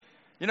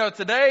You know,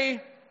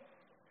 today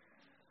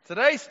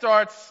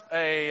starts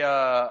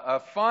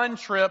a fun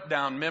trip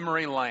down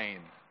memory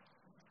lane.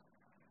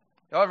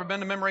 Y'all ever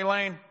been to memory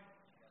lane?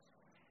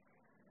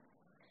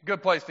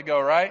 Good place to go,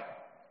 right?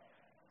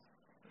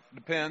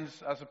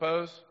 Depends, I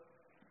suppose.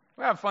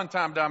 We have a fun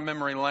time down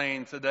memory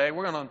lane today.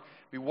 We're going to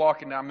be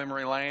walking down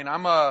memory lane.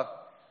 I'm going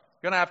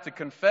to have to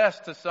confess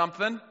to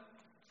something.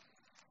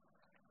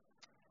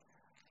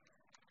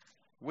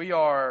 We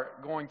are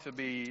going to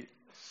be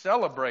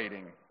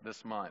celebrating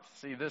this month.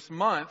 See, this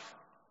month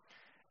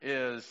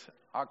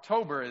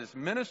October is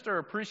Minister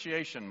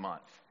Appreciation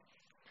Month.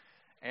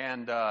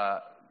 And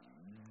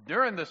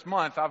during this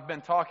month, I've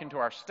been talking to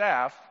our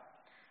staff,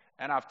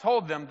 and I've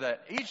told them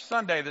that each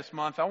Sunday this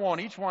month, I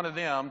want each one of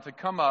them to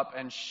come up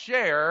and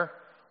share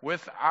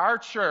with our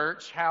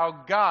church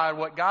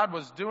what God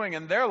was doing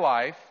in their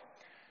life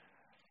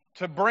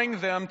to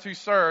bring them to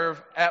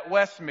serve at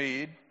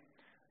Westmead,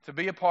 to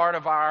be a part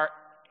of our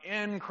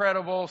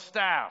incredible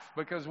staff,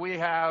 because we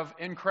have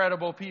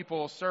incredible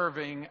people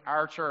serving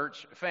our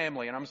church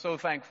family, and I'm so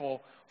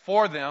thankful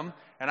for them,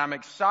 and I'm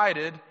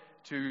excited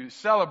to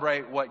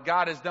celebrate what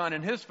God has done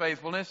in His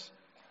faithfulness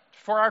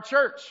for our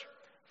church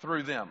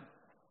through them.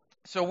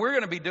 So we're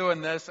going to be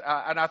doing this,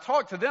 and I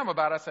talked to them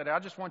about it. I said, I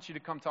just want you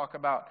to come talk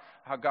about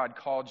how God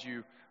called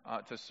you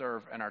to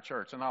serve in our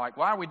church. And they're like,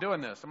 why are we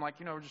doing this? I'm like,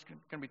 we're just going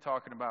to be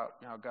talking about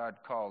how God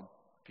called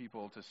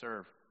people to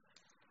serve.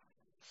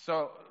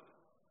 So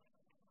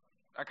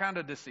I kind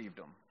of deceived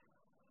them.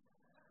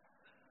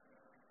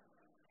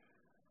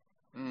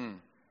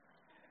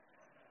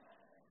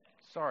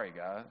 Sorry,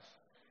 guys.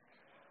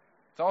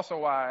 It's also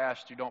why I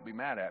asked you don't be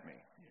mad at me.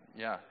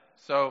 Yeah.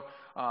 So,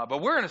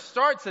 but we're going to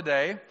start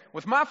today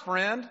with my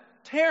friend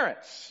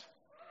Terrance.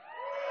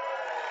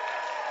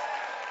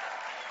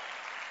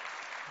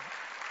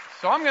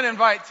 So I'm going to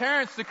invite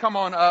Terrance to come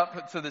on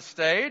up to the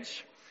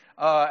stage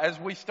as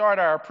we start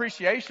our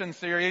appreciation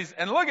series.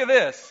 And look at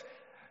this.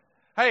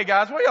 Hey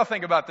guys, what do y'all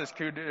think about this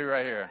kudu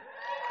right here?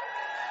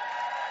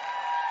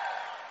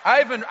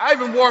 I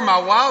even wore my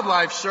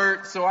wildlife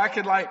shirt so I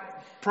could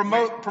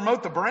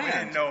promote the brand. We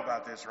didn't know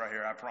about this right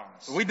here, I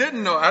promise. We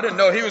didn't know. I didn't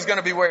know he was going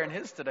to be wearing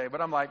his today,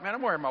 but I'm like, man,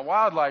 I'm wearing my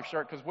wildlife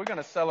shirt because we're going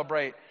to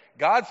celebrate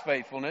God's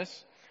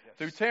faithfulness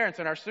through Terrance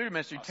and our student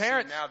ministry.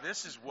 Terrance.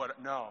 This is what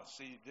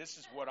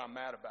I'm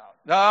mad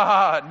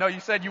about. No, you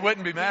said you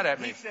wouldn't be mad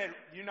at me. He said,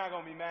 you're not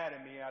going to be mad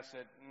at me. I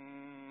said,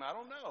 I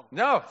don't know.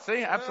 No,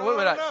 see,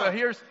 absolutely not.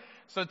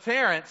 So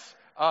Terrance,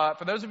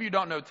 for those of you who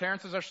don't know,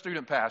 Terrance is our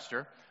student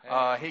pastor.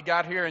 He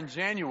got here in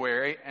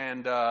January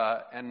and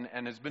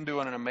has been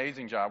doing an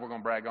amazing job. We're going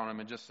to brag on him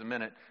in just a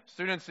minute.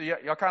 Students,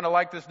 y'all kind of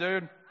like this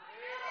dude?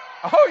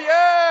 Oh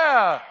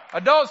yeah!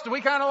 Adults, do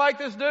we kind of like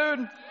this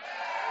dude?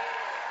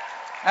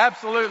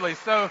 Absolutely.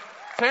 So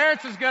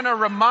Terrance is going to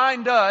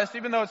remind us,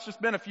 even though it's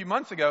just been a few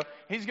months ago,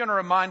 he's going to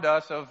remind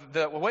us of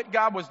what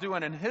God was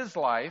doing in his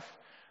life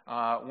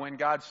when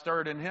God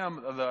stirred in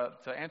him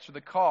to answer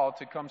the call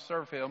to come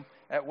serve Him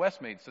at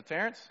Westmead. So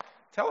Terrance,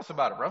 tell us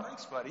about it, bro.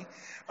 Thanks, buddy.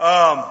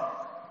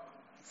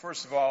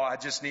 First of all, I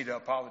just need to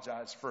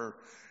apologize for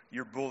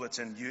your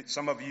bulletin.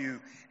 Some of you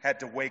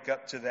had to wake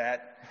up to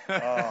that,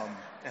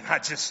 and I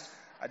just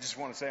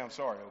want to say I'm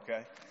sorry.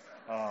 Okay,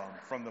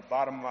 from the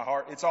bottom of my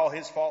heart, it's all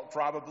his fault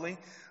probably.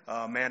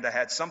 Amanda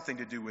had something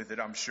to do with it,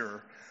 I'm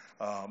sure.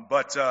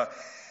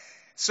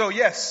 So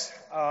yes,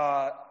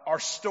 our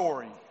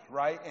story,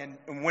 right?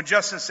 And when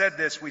Justin said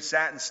this, we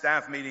sat in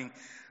staff meeting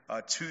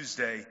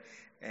Tuesday.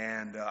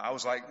 And I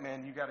was like,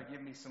 man, you got to give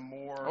me some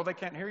more. Oh, they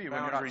can't hear you boundaries.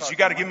 When you're not talking. You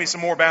got to give me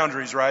some more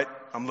boundaries, right?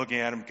 I'm looking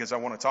at him because I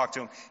want to talk to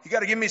him. You got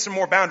to give me some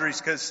more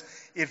boundaries because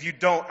if you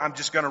don't, I'm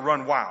just going to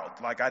run wild.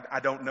 Like I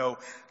don't know.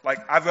 Like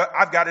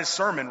I've got his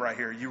sermon right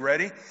here. You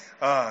ready?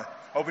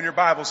 Open your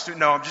Bibles.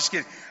 No, I'm just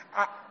kidding.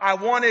 I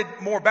wanted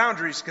more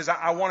boundaries because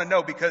I want to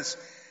know, because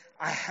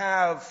I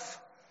have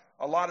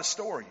a lot of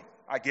story,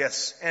 I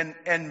guess, and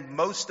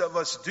most of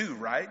us do,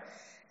 right?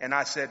 And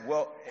I said,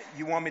 well,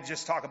 you want me to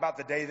just talk about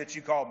the day that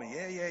you called me?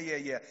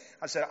 Yeah.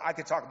 I said, I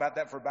could talk about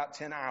that for about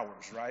 10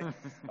 hours, right?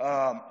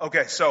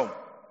 Okay, so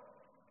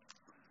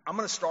I'm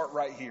going to start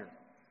right here.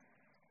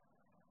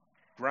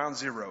 Ground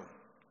zero.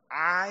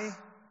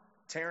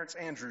 Terrance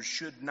Andrews,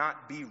 should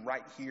not be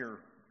right here,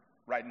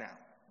 right now.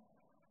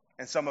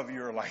 And some of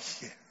you are like,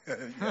 yeah.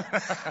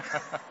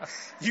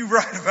 You're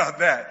right about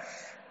that.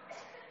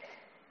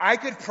 I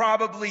could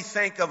probably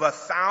think of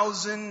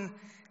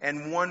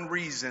 1,001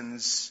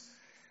 reasons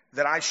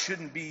that I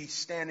shouldn't be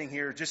standing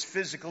here, just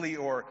physically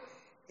or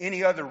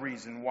any other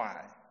reason why.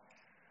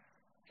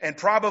 And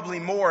probably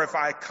more if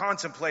I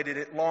contemplated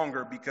it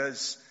longer,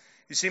 because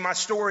you see, my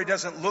story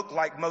doesn't look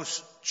like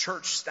most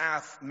church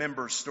staff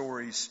member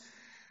stories.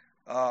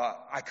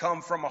 I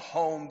come from a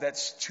home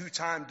that's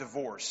 2-time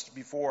divorced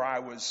before I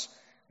was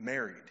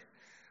married.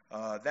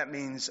 That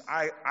means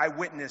I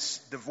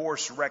witnessed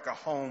divorce wreck a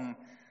home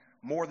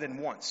more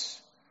than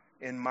once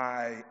in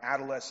my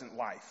adolescent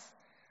life.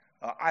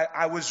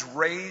 I was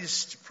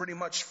raised pretty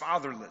much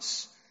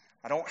fatherless.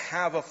 I don't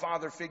have a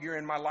father figure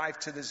in my life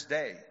to this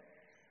day.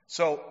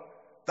 So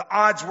The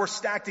odds were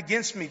stacked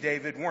against me,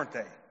 David, weren't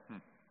they?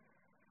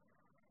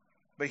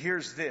 But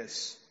here's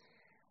this.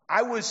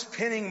 I was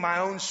penning my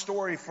own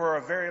story for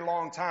a very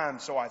long time,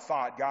 so I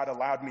thought. God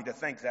allowed me to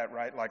think that,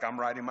 right? Like I'm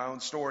writing my own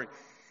story.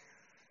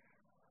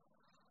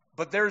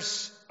 But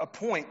there's a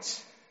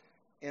point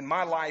in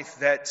my life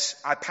that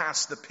I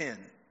passed the pen.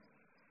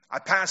 I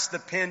passed the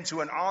pen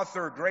to an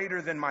author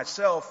greater than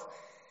myself,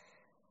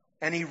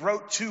 and he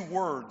wrote 2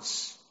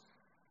 words,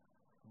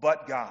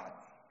 but God.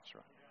 That's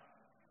right.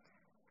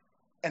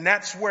 And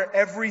that's where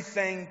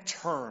everything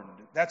turned.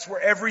 That's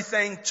where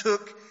everything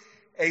took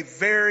a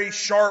very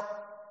sharp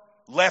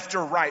left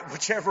or right,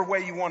 whichever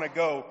way you want to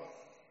go.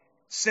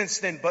 Since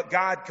then, but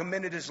God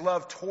commended his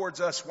love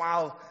towards us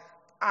while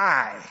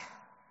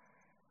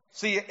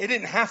See, it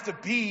didn't have to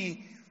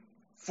be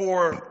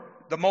for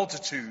the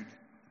multitude.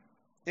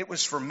 It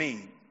was for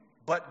me.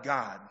 But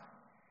God,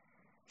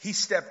 he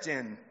stepped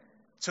in,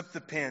 took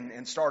the pen,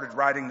 and started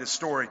writing this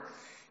story.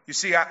 You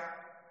see,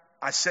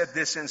 I said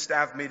this in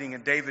staff meeting,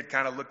 and David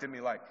kind of looked at me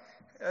like,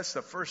 that's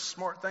the first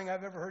smart thing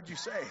I've ever heard you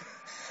say.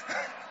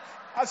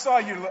 I saw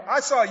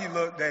you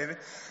look, David.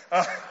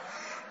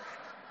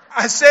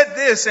 I said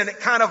this, and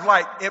it kind of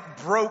like, it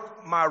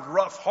broke my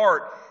rough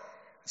heart.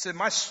 I said,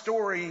 my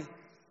story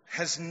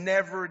has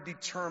never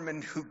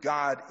determined who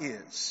God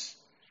is.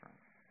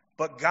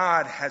 But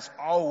God has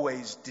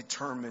always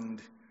determined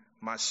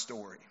my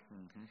story.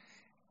 Mm-hmm.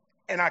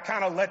 And I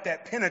kind of let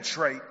that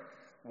penetrate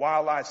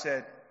while I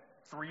said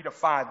 3 to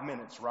 5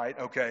 minutes, right?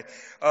 Okay.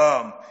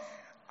 I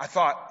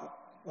thought,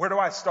 where do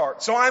I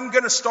start? So I'm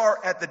going to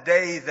start at the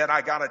day that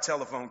I got a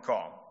telephone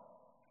call.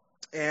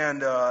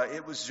 And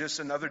it was just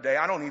another day.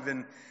 I don't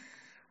even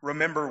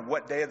remember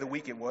what day of the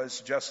week it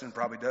was. Justin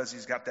probably does.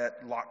 He's got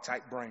that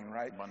Loctite brain,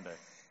 right? Monday.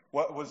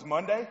 What was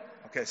Monday?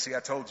 Okay, see, I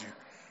told you.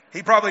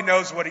 He probably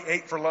knows what he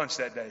ate for lunch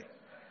that day.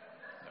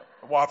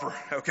 A Whopper.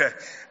 Okay.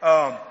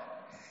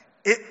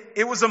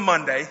 It was a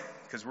Monday,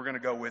 because we're going to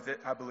go with it.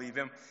 I believe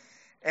him.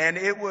 And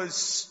it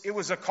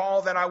was a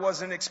call that I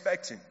wasn't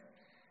expecting.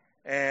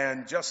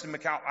 And Justin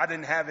McCall, I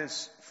didn't have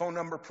his phone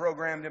number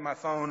programmed in my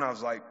phone. I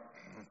was like,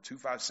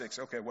 256.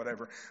 Okay,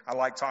 whatever. I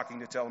like talking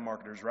to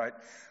telemarketers, right?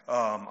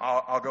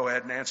 I'll go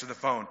ahead and answer the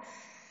phone.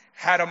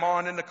 Had him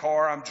on in the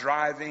car. I'm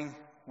driving.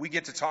 We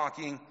get to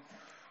talking.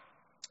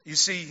 You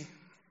see,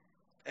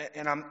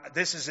 and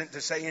this isn't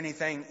to say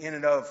anything in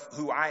and of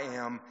who I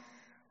am,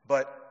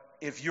 but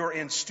if you're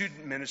in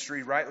student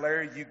ministry, right,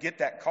 Larry, you get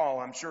that call.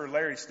 I'm sure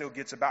Larry still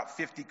gets about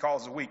 50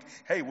 calls a week.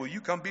 Hey, will you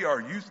come be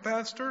our youth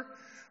pastor?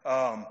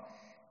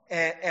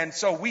 And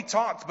so we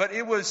talked, but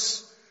it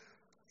was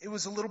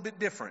a little bit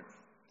different.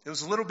 It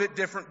was a little bit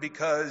different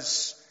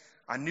because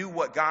I knew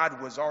what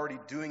God was already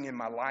doing in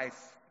my life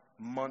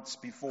months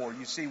before.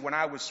 You see, when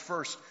I was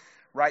first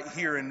right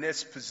here in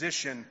this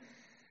position,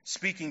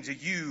 speaking to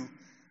you,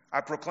 I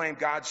proclaim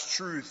God's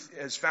truth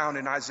as found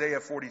in Isaiah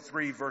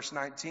 43, verse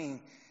 19.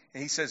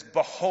 And he says,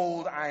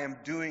 behold, I am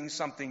doing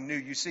something new.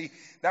 You see,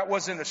 that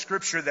wasn't a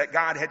scripture that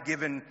God had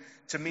given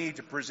to me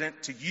to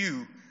present to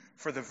you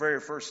for the very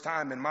first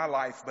time in my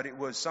life, but it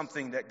was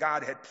something that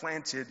God had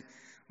planted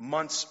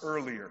months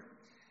earlier.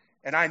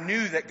 And I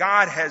knew that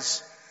God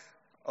has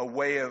a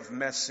way of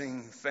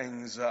messing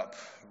things up,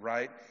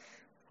 right?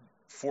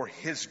 For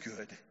his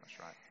good. That's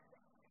right.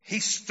 He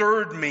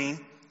stirred me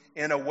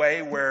in a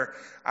way where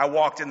I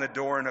walked in the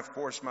door, and of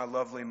course my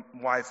lovely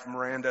wife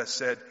Miranda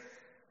said,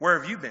 where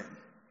have you been?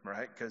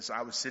 Right? Because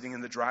I was sitting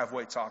in the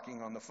driveway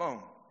talking on the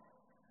phone.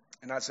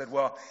 And I said,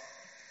 well,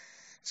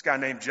 this guy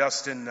named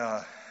Justin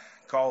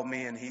called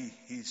me, and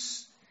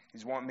he's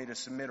wanting me to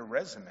submit a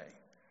resume.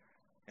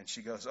 And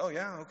she goes, oh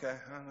yeah, okay.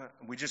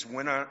 We just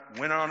went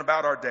on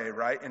about our day,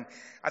 right? And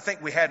I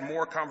think we had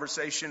more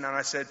conversation, and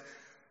I said,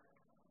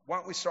 why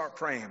don't we start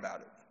praying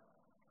about it?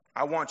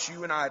 I want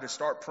you and I to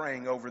start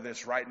praying over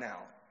this right now.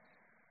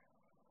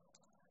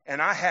 And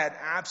I had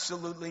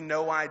absolutely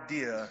no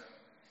idea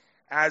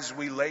as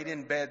we laid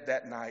in bed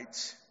that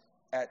night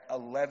at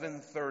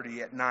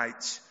 11:30 at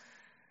night,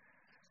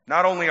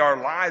 not only our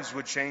lives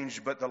would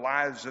change, but the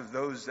lives of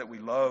those that we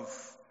love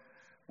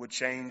would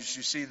change.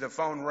 You see, the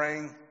phone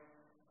rang,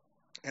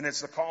 and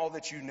it's the call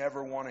that you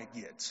never want to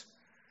get.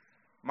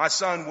 My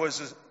son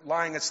was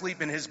lying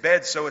asleep in his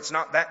bed, so it's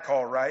not that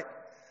call, right?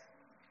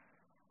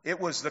 It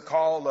was the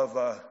call of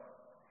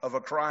a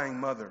crying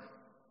mother.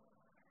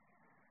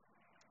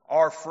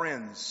 Our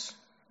friends,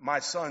 my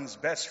son's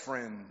best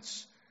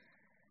friends,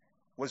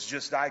 was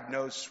just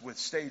diagnosed with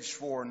stage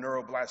 4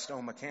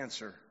 neuroblastoma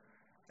cancer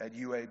at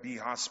UAB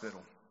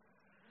Hospital.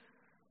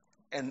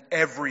 And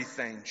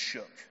everything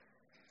shook.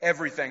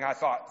 Everything. I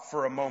thought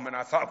for a moment,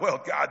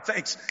 well, God,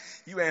 thanks.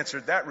 You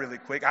answered that really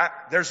quick.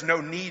 There's no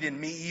need in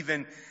me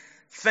even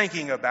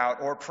thinking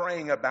about or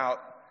praying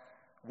about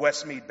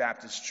Westmead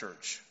Baptist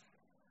Church.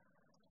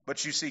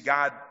 But you see,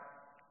 God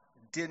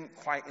didn't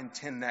quite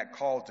intend that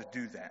call to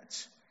do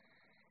that.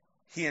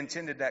 He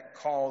intended that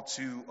call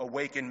to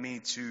awaken me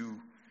to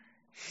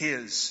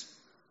his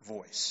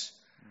voice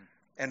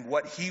and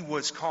what he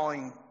was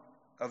calling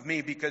of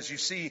me, because you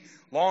see,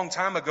 long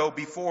time ago,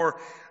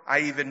 before I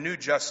even knew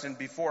Justin,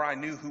 before I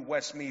knew who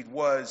Westmead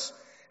was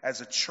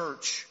as a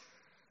church,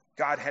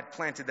 God had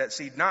planted that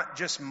seed, not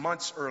just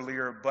months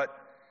earlier, but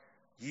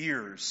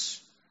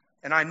years.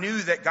 And I knew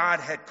that God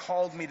had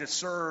called me to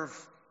serve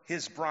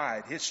His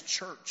bride, His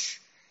church,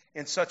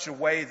 in such a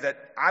way that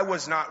I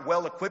was not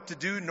well equipped to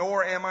do,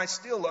 nor am I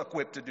still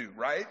equipped to do,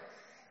 right?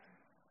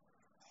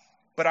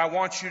 But I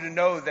want you to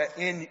know that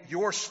in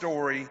your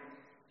story,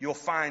 you'll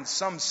find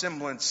some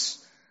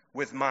semblance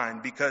with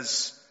mine,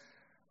 because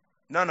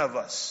none of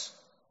us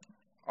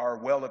are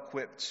well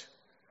equipped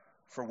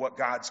for what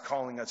God's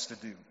calling us to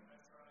do.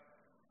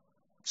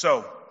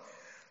 So,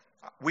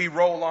 we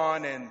roll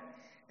on,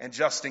 and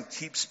Justin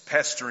keeps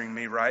pestering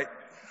me, right?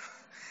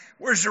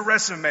 Where's your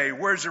resume?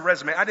 Where's your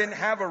resume? I didn't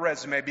have a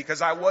resume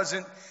because I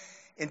wasn't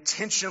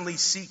intentionally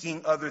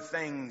seeking other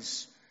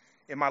things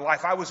in my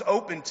life. I was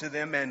open to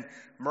them, and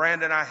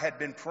Miranda and I had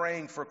been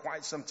praying for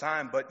quite some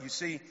time. But you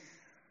see,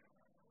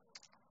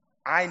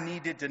 I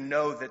needed to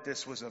know that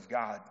this was of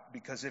God,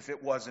 because if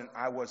it wasn't,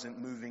 I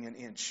wasn't moving an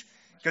inch.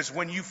 Because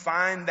when you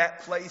find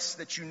that place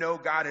that you know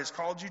God has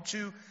called you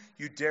to,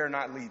 you dare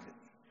not leave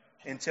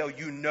it until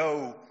you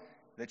know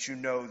that you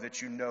know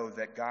that you know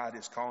that God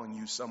is calling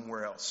you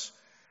somewhere else.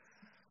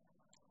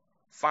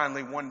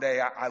 Finally, one day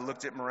I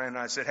looked at Miranda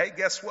and I said, hey,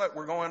 guess what?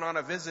 We're going on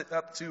a visit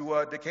up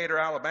to Decatur,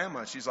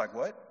 Alabama. She's like,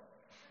 what?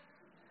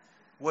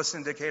 What's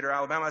in Decatur,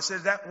 Alabama? I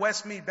said, that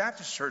Westmead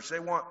Baptist Church.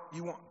 Well,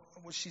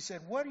 she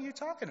said, what are you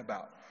talking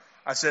about?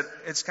 I said,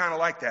 it's kind of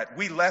like that.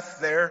 We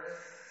left there,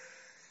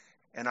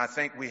 and I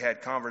think we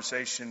had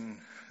conversation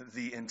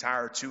the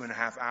entire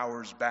 2.5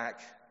 hours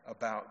back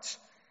about,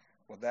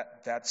 well,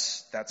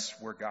 that's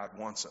where God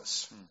wants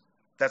us.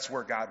 That's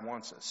where God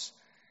wants us.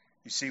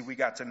 You see, we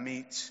got to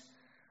meet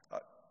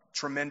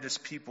tremendous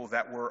people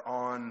that were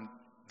on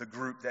the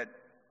group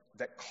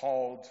that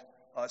called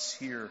us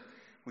here.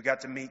 We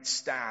got to meet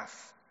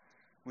staff.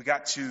 We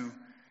got to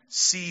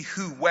see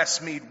who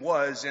Westmead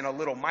was in a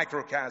little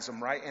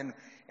microcosm, right?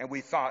 And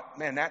we thought,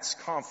 man, that's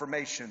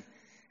confirmation.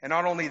 And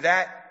not only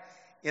that,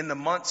 in the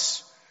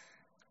months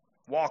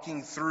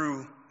walking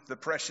through the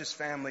precious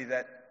family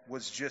that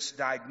was just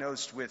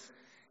diagnosed with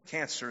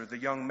cancer, the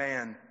young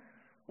man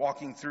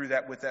walking through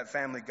that with that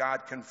family,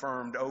 God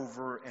confirmed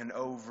over and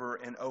over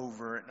and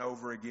over and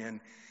over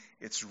again,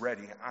 it's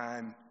ready.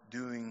 I'm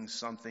doing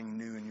something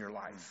new in your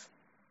life.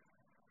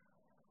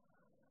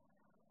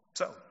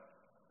 So,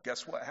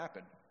 guess what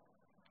happened?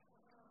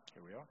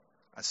 Here we are.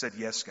 I said,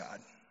 yes, God.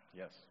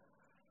 Yes.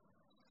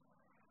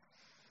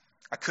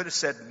 I could have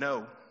said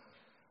no,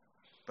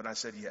 but I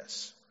said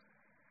yes.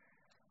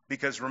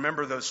 Because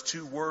remember those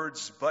two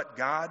words, but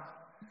God?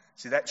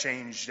 See, that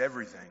changed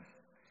everything.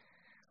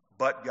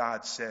 But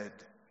God said,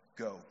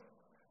 go.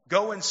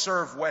 Go and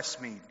serve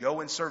Westmead.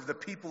 Go and serve the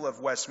people of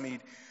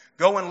Westmead.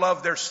 Go and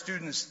love their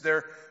students,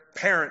 their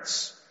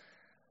parents,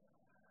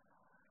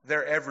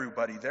 their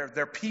everybody,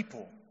 their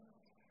people.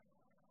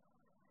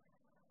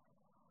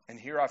 And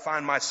here I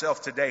find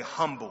myself today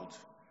humbled.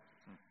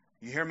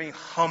 You hear me?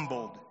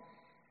 Humbled.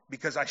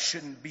 Because I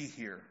shouldn't be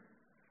here.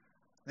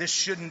 This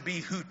shouldn't be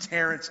who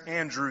Terrance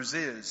Andrews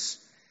is.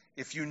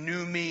 If you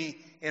knew me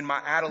in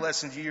my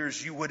adolescent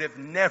years, you would have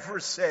never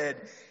said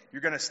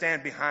you're going to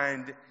stand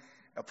behind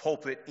a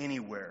pulpit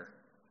anywhere,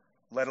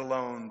 let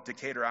alone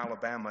Decatur,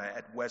 Alabama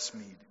at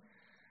Westmead,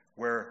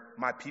 where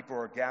my people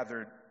are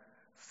gathered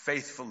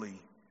faithfully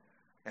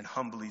and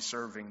humbly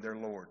serving their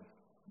Lord.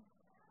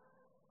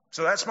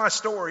 So that's my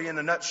story in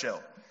a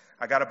nutshell.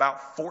 I got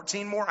about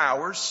 14 more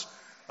hours.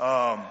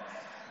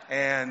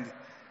 And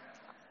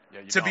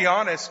to be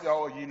honest,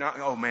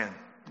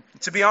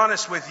 to be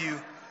honest with you,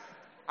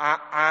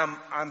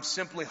 I'm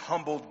simply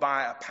humbled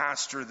by a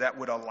pastor that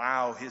would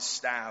allow his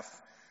staff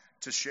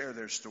to share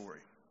their story.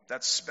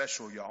 That's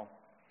special, y'all.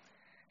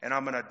 And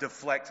I'm going to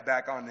deflect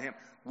back on him.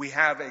 We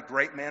have a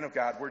great man of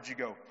God. Where'd you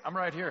go? I'm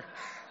right here.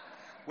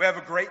 We have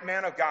a great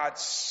man of God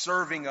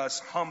serving us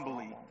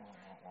humbly.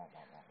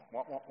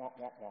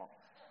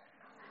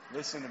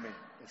 Listen to me.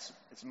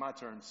 It's my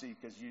turn, see,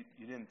 because you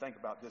didn't think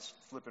about this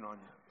flipping on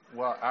you.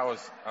 Well, I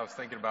was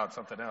thinking about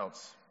something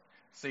else.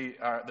 See,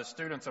 the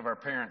students of our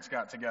parents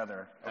got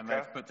together, and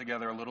they've put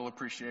together a little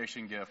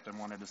appreciation gift and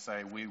wanted to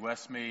say, we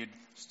Westmead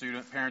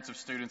parents of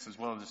students as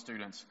well as the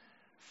students,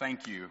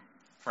 thank you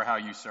for how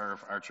you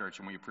serve our church,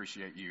 and we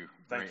appreciate you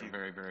very,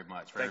 very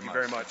much. Thank you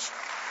very much.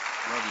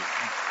 Love you.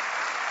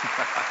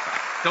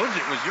 Told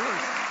you it was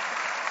yours.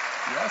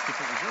 You asked if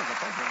it was yours. I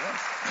told you it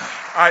was.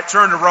 All right,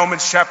 turn to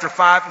Romans chapter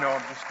 5. No,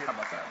 I'm just kidding. How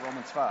about that?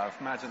 Romans 5.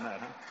 Imagine that,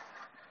 huh?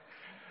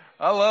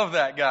 I love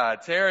that guy.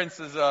 Terrance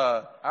is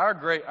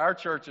our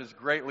church has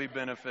greatly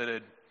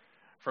benefited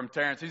from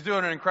Terrance. He's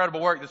doing an incredible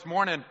work. This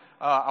morning,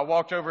 I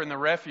walked over in the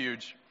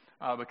refuge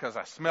because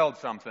I smelled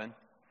something,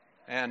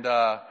 and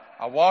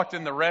I walked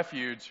in the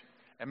refuge,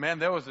 and man,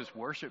 there was this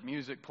worship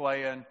music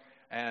playing,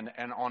 and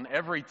on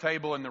every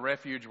table in the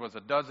refuge was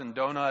a dozen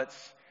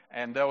donuts,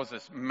 and there was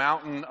this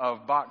mountain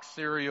of boxed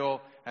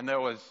cereal, and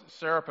there was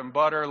syrup and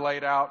butter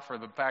laid out for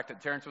the fact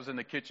that Terrance was in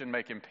the kitchen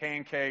making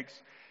pancakes.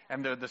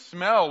 And the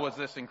smell was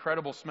this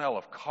incredible smell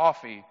of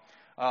coffee,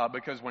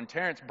 because when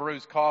Terrance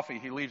brews coffee,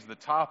 he leaves the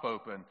top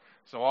open.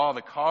 So all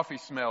the coffee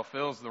smell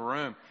fills the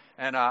room.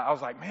 And I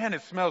was like, man,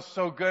 it smells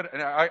so good.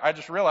 And I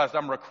just realized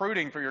I'm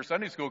recruiting for your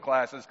Sunday school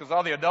classes because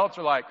all the adults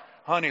are like,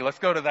 honey, let's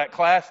go to that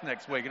class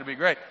next week. It'll be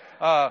great.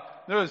 It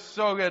was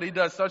so good. He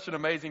does such an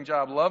amazing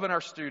job loving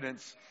our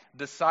students,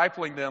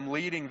 discipling them,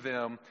 leading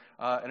them.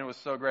 And it was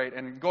so great.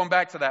 And going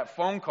back to that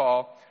phone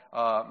call,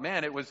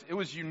 man, it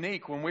was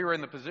unique when we were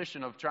in the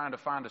position of trying to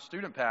find a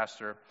student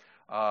pastor.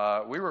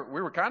 We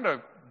were kind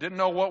of didn't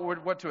know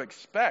what to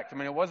expect. I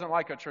mean, it wasn't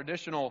like a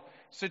traditional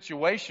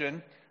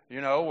situation,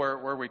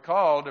 where we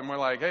called and we're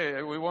like,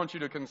 hey, we want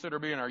you to consider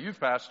being our youth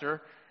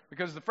pastor,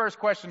 because the first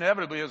question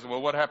inevitably is,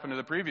 well, what happened to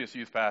the previous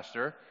youth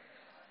pastor?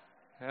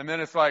 And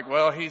then it's like,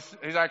 well, he's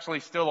actually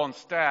still on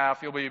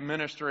staff. He'll be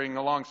ministering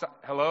alongside.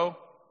 Hello?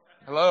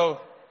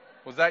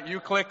 Was that you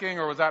clicking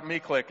or was that me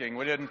clicking?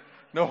 We didn't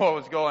know what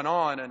was going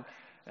on.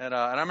 And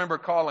I remember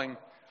calling.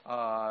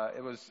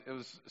 It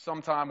was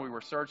sometime we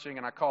were searching,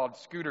 and I called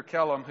Scooter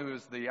Kellum, who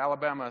is the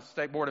Alabama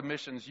State Board of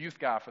Missions youth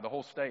guy for the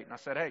whole state. And I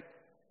said, hey,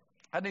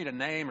 I need a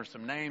name or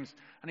some names.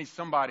 I need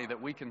somebody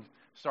that we can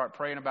start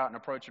praying about and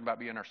approaching about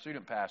being our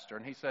student pastor.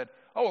 And he said,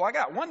 oh, well, I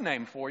got one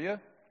name for you.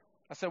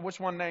 I said, which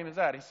one name is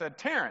that? He said,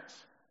 Terrance.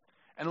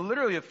 And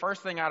literally the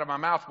first thing out of my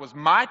mouth was,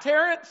 my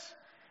Terrance?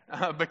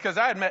 Because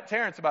I had met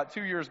Terrance about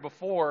 2 years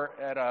before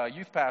at a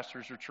youth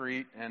pastor's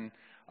retreat, and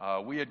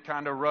we had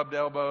kind of rubbed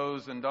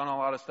elbows and done a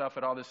lot of stuff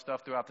at all this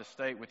stuff throughout the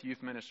state with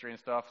youth ministry and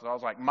stuff. So I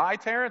was like, my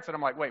Terrance? And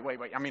I'm like, wait.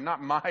 I mean,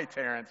 not my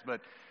Terrance, but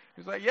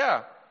he was like,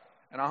 yeah.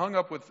 And I hung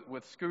up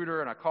with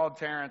Scooter, and I called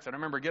Terrance, and I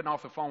remember getting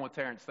off the phone with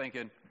Terrance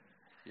thinking,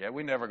 yeah,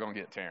 we're never going to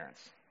get Terrance.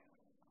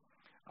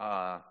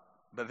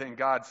 But then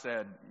God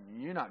said,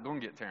 you're not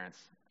going to get Terrance.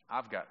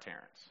 I've got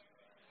Terrance.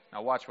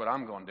 Now watch what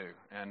I'm going to do.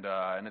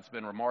 And it's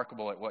been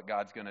remarkable at what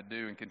God's going to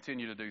do and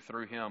continue to do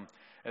through him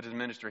at his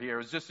ministry here.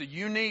 It was just a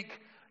unique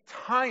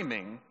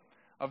timing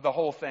of the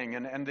whole thing.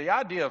 And the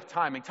idea of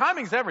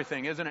timing's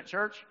everything, isn't it,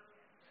 church?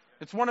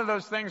 It's one of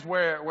those things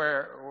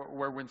where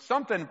when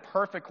something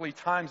perfectly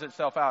times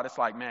itself out, it's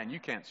like, man, you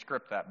can't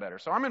script that better.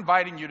 So I'm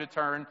inviting you to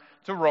turn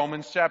to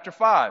Romans chapter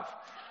 5.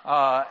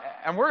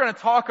 And we're going to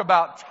talk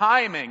about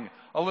timing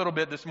a little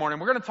bit this morning.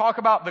 We're going to talk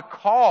about the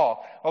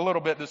call a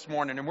little bit this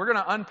morning. And we're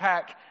going to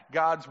unpack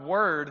God's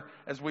word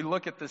as we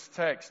look at this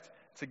text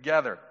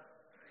together.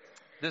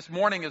 This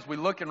morning, as we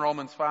look in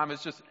Romans 5,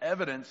 it's just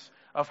evidence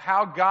of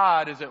how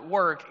God is at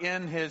work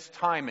in his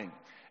timing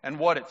and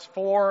what it's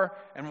for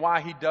and why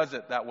he does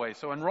it that way.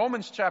 So in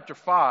Romans chapter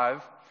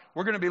 5,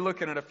 we're going to be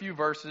looking at a few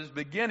verses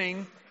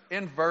beginning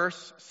in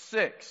verse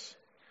 6.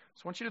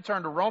 So I want you to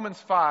turn to Romans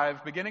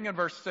 5, beginning in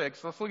verse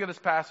 6. Let's look at this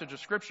passage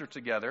of Scripture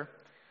together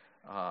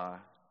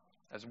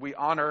as we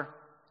honor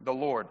the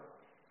Lord.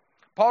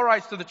 Paul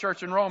writes to the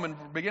church in Rome,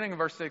 beginning in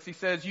verse 6, he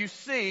says, you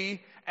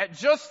see, at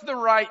just the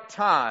right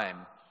time,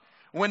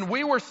 when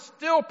we were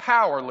still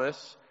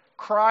powerless,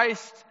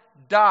 Christ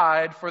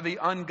died for the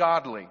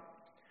ungodly.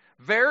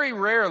 Very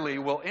rarely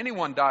will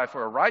anyone die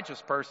for a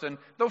righteous person,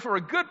 though for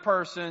a good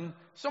person,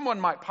 someone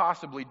might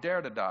possibly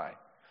dare to die.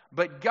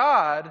 But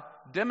God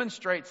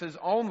demonstrates his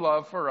own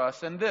love for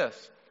us in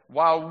this: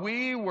 while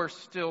we were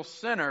still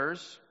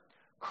sinners,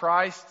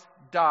 Christ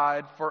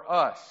died for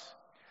us.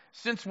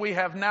 Since we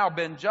have now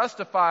been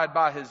justified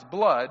by his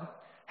blood,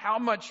 how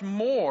much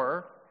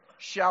more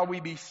shall we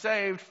be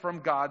saved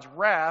from God's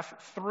wrath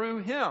through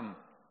him?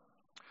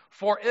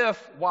 For if,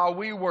 while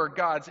we were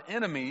God's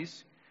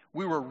enemies,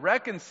 we were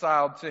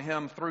reconciled to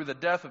him through the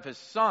death of his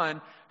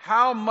Son,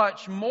 how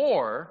much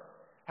more,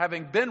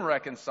 having been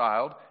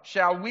reconciled,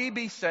 shall we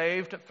be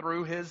saved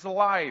through his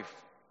life?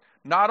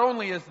 Not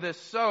only is this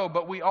so,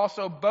 but we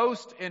also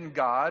boast in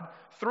God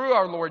through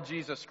our Lord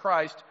Jesus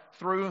Christ,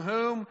 through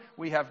whom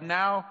we have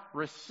now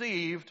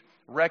received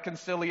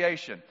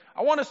reconciliation.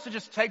 I want us to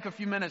just take a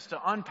few minutes to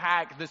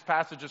unpack this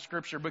passage of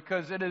Scripture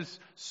because it is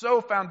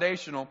so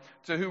foundational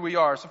to who we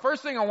are. So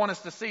first thing I want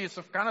us to see is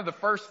kind of the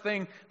first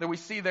thing that we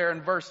see there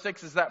in verse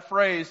 6 is that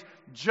phrase,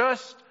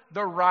 just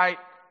the right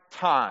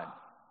time.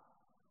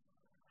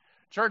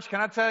 Church, can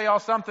I tell y'all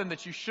something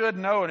that you should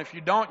know, and if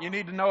you don't, you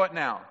need to know it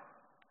now.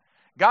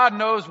 God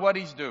knows what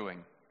he's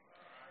doing.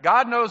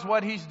 God knows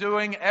what he's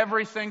doing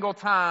every single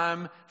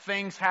time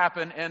things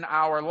happen in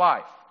our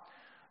life.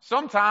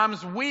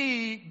 Sometimes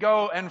we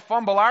go and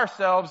fumble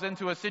ourselves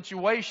into a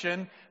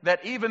situation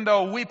that even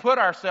though we put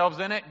ourselves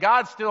in it,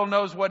 God still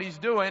knows what he's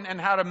doing and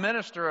how to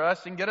minister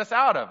us and get us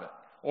out of it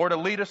or to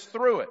lead us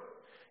through it.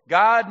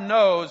 God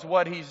knows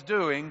what he's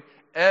doing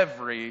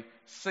every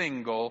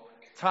single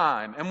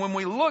time. And when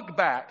we look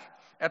back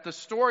at the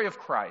story of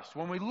Christ,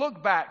 when we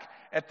look back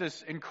at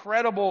this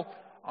incredible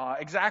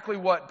exactly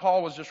what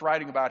Paul was just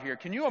writing about here.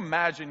 Can you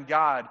imagine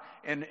God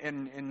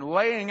in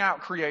laying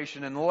out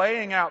creation and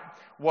laying out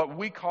what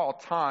we call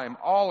time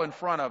all in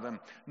front of him,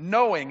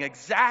 knowing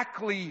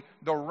exactly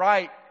the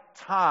right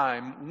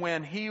time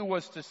when he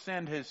was to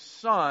send his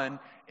Son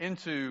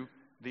into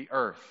the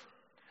earth?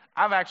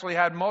 I've actually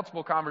had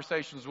multiple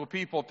conversations with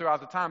people throughout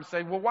the time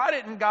say, well, why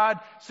didn't God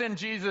send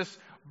Jesus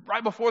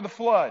right before the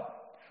flood?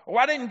 Or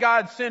why didn't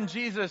God send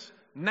Jesus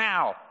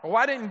now? Or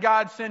why didn't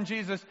God send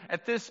Jesus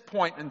at this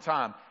point in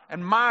time?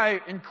 And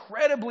my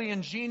incredibly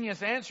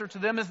ingenious answer to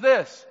them is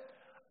this: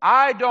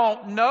 I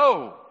don't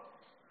know.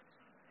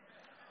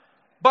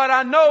 But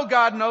I know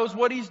God knows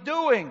what He's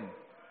doing.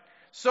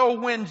 So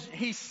when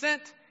He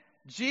sent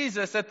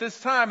Jesus at this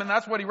time, and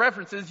that's what He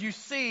references, you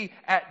see,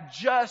 at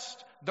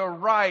just the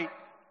right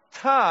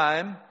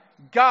time,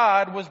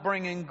 God was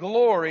bringing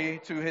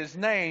glory to His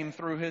name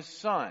through His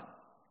Son.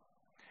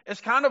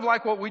 It's kind of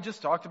like what we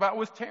just talked about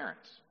with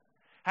Terrance.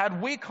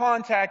 Had we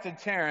contacted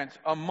Terrance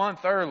a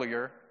month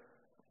earlier,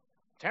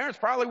 Terrance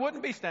probably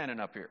wouldn't be standing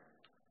up here.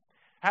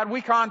 Had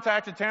we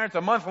contacted Terrance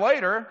a month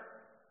later,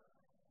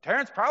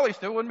 Terrance probably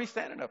still wouldn't be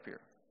standing up here.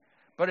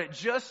 But at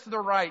just the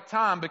right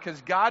time, because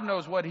God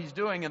knows what He's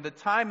doing and the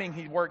timing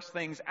He works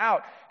things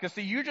out. Because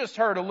see, you just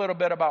heard a little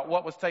bit about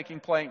what was taking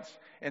place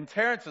in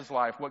Terrance's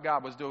life, what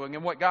God was doing,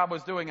 and what God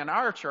was doing in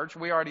our church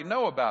we already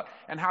know about,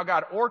 and how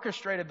God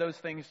orchestrated those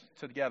things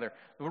together.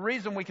 The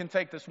reason we can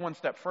take this one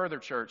step further,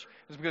 church,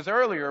 is because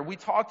earlier we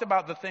talked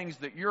about the things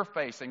that you're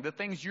facing, the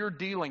things you're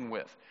dealing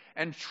with.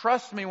 And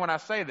trust me when I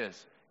say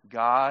this,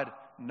 God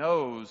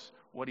knows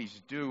what He's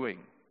doing.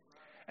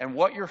 And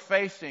what you're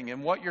facing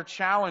and what you're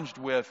challenged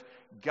with,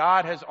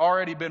 God has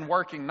already been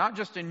working, not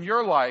just in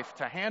your life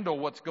to handle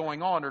what's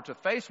going on or to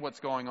face what's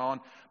going on,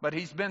 but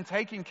He's been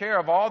taking care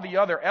of all the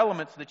other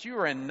elements that you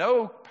are in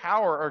no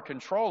power or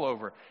control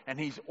over. And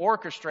He's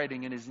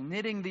orchestrating and is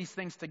knitting these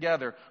things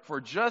together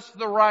for just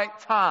the right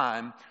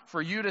time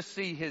for you to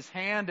see His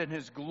hand and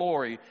His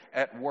glory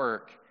at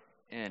work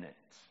in it.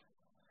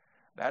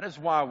 That is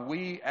why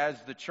we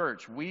as the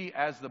church, we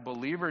as the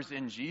believers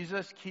in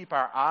Jesus, keep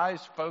our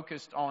eyes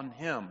focused on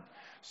Him.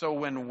 So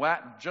when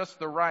just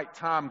the right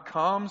time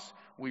comes,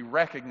 we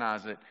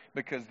recognize it,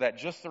 because that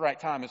just the right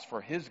time is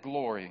for His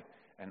glory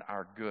and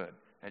our good.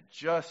 At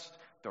just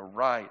the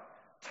right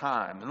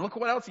time. And look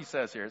what else He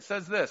says here. It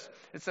says this.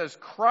 It says,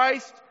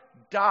 Christ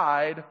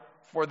died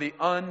for the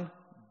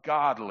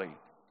ungodly.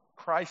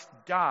 Christ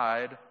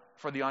died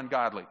for the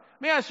ungodly.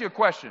 Let me ask you a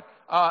question.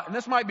 And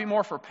this might be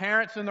more for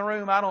parents in the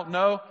room. I don't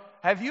know.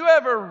 Have you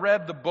ever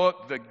read the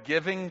book, The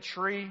Giving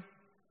Tree?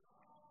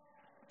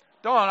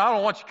 I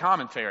don't want your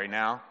commentary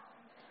now.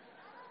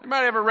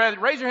 Anybody ever read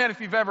it? Raise your hand if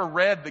you've ever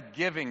read The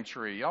Giving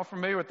Tree. Y'all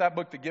familiar with that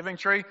book, The Giving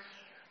Tree?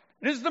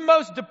 It is the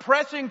most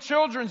depressing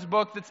children's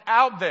book that's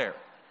out there.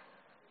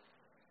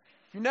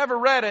 If you never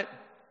read it,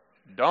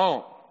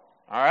 don't. All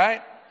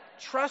right?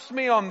 Trust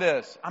me on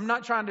this. I'm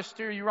not trying to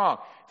steer you wrong.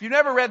 If you've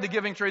never read The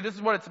Giving Tree, this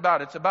is what it's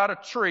about. It's about a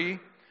tree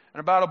and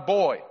about a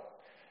boy.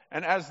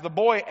 And as the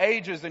boy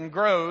ages and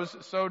grows,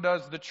 so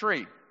does the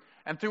tree.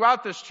 And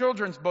throughout this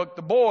children's book,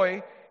 the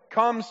boy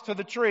comes to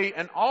the tree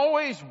and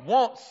always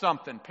wants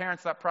something.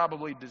 Parents, that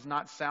probably does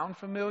not sound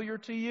familiar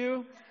to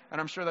you,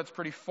 and I'm sure that's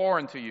pretty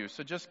foreign to you.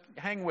 So just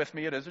hang with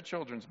me. It is a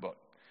children's book.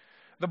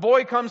 The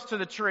boy comes to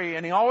the tree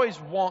and he always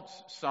wants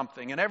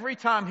something. And every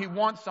time he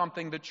wants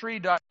something, the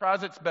tree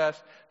tries its best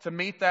to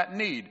meet that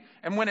need.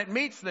 And when it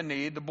meets the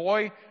need, the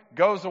boy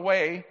goes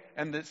away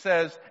and it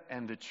says,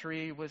 and the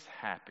tree was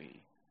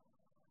happy.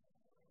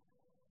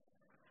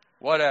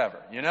 Whatever,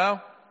 you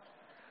know?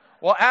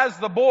 Well, as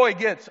the boy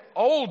gets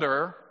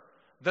older,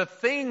 the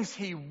things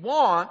he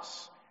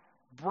wants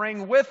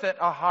bring with it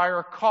a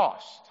higher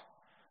cost.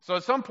 So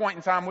at some point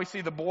in time, we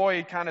see the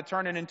boy kind of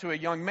turning into a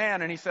young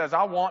man and he says,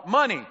 I want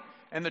money.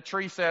 And the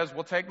tree says,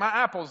 well, take my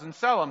apples and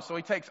sell them. So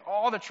he takes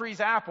all the tree's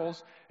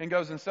apples and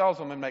goes and sells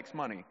them and makes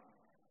money.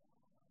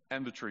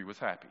 And the tree was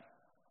happy.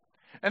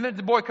 And then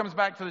the boy comes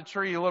back to the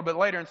tree a little bit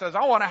later and says,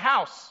 I want a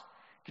house.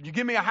 Could you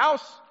give me a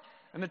house?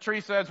 And the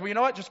tree says, well, you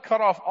know what? Just cut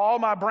off all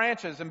my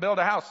branches and build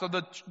a house. So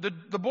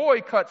the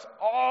boy cuts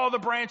all the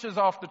branches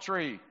off the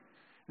tree. And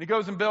he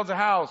goes and builds a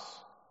house.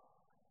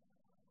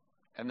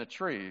 And the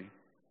tree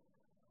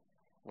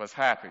was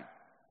happy.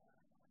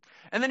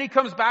 And then he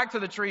comes back to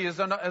the tree as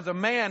a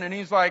man, and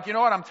he's like, you know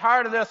what, I'm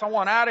tired of this. I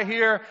want out of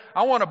here.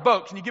 I want a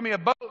boat. Can you give me a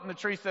boat? And the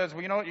tree says,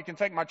 well, you know what, you can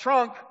take my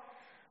trunk.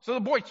 So the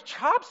boy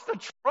chops the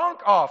trunk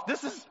off.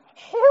 This is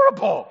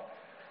horrible.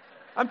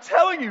 I'm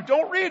telling you,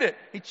 don't read it.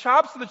 He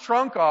chops the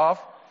trunk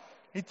off.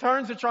 He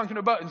turns the trunk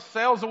into a boat and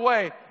sails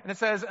away. And it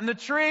says, and the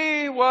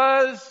tree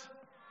was...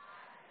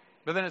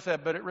 But then it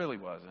said, but it really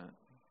wasn't,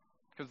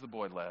 because the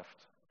boy left.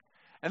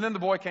 And then the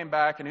boy came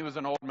back, and he was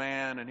an old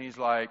man, and he's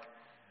like,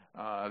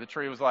 the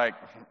tree was like,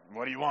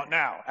 what do you want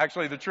now?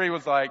 Actually, the tree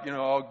was like,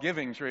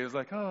 giving tree. It was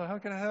like, oh, how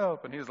can I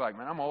help? And he was like,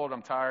 man, I'm old,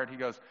 I'm tired. He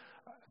goes,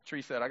 the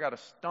tree said, I got a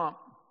stump.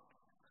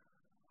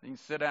 You can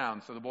sit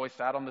down. So the boy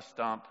sat on the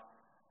stump,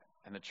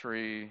 and the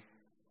tree,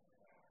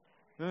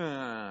 isn't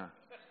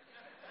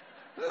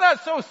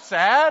that so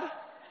sad?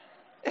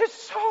 It's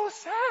so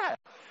sad.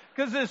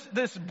 Because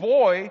this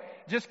boy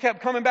just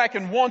kept coming back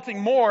and wanting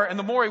more, and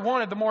the more he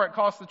wanted, the more it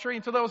cost the tree,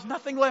 until there was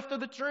nothing left of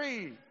the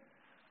tree.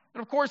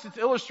 And of course, it's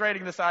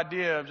illustrating this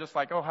idea of just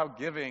like, oh, how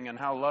giving and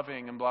how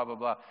loving and blah, blah,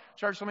 blah.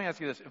 Church, let me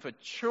ask you this. If a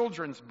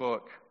children's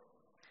book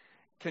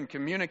can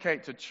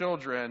communicate to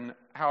children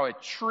how a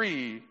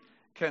tree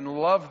can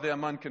love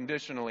them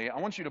unconditionally, I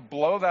want you to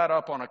blow that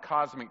up on a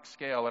cosmic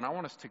scale, and I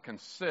want us to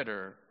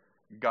consider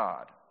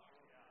God.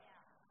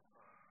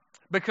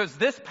 Because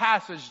this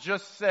passage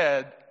just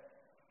said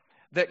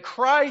that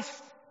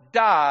Christ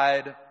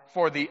died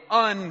for the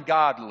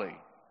ungodly.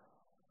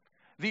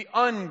 The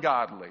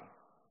ungodly.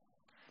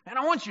 And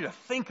I want you to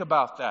think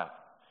about that.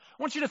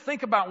 I want you to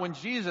think about when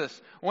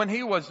Jesus,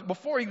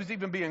 before he was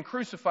even being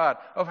crucified,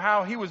 of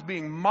how he was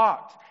being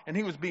mocked, and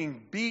he was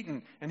being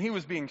beaten, and he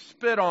was being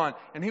spit on,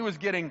 and he was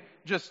getting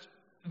just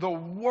the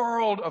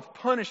world of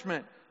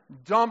punishment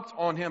dumped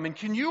on him. And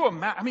can you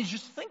imagine? I mean,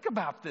 just think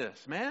about this,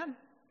 man.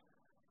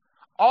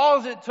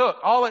 All it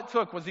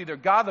took was either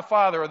God the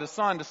Father or the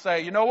Son to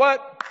say, you know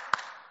what?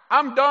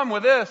 I'm done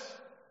with this.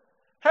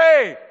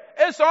 Hey,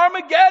 it's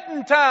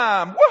Armageddon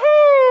time.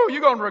 Woohoo!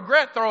 You're going to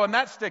regret throwing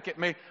that stick at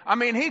me. I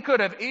mean, he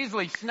could have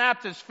easily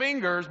snapped his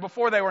fingers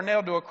before they were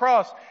nailed to a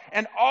cross,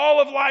 and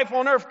all of life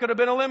on earth could have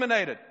been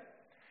eliminated.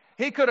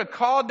 He could have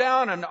called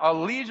down a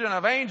legion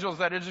of angels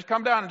that had just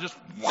come down and just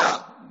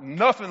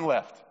nothing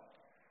left.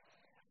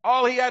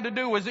 All he had to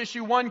do was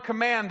issue one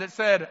command that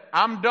said,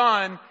 I'm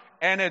done,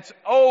 and it's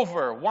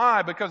over.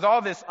 Why? Because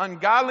all this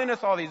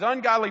ungodliness, all these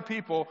ungodly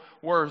people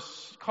were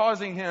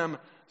causing him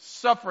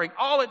suffering.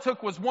 All it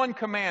took was one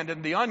command,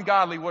 and the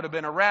ungodly would have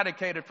been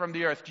eradicated from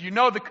the earth. Do you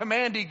know the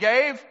command he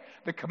gave?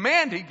 The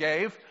command he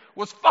gave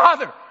was,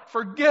 Father,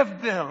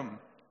 forgive them.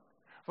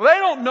 Well, they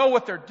don't know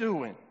what they're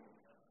doing.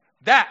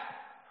 That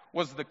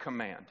was the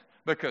command,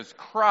 because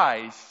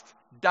Christ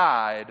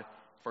died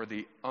for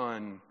the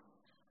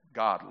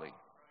ungodly.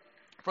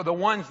 For the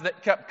ones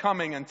that kept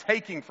coming and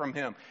taking from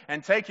him.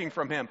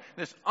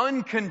 This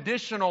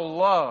unconditional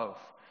love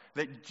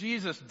that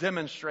Jesus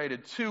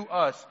demonstrated to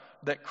us,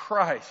 that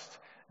Christ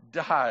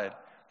died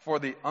for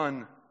the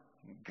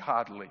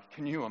ungodly.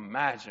 Can you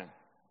imagine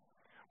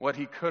what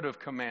he could have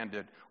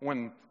commanded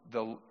when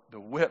the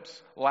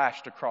whips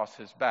lashed across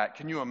his back?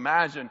 Can you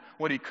imagine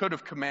what he could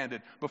have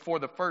commanded before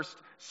the first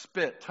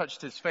spit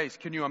touched his face?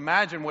 Can you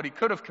imagine what he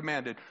could have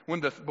commanded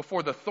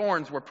before the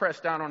thorns were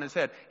pressed down on his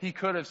head? He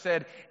could have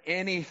said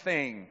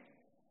anything,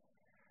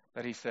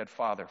 but he said,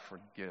 Father,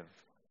 forgive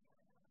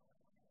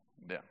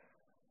them.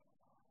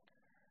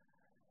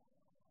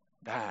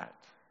 That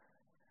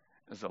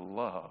is a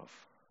love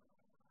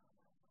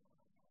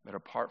that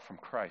apart from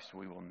Christ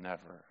we will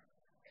never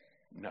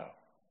know.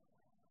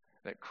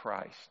 That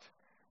Christ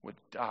would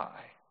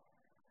die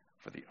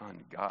for the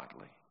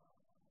ungodly.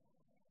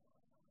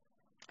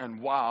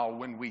 And while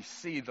when we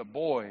see the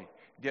boy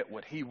get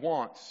what he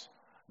wants,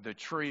 the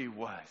tree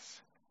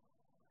was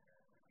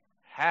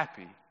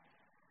happy,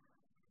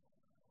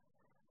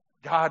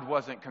 God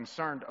wasn't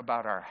concerned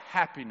about our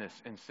happiness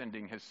in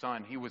sending his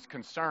son. He was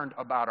concerned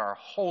about our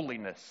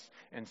holiness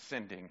in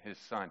sending his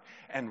son.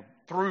 And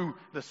through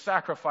the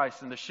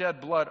sacrifice and the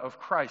shed blood of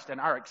Christ and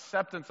our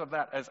acceptance of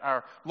that as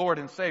our Lord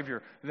and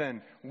Savior,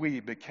 then we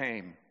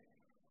became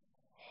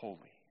holy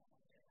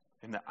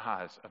in the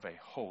eyes of a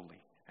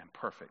holy and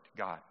perfect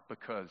God,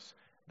 because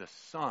the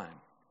Son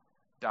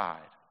died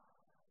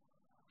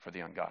for the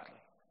ungodly.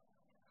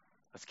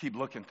 Let's keep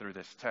looking through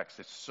this text.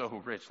 It's so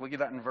rich. Look at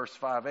that in verse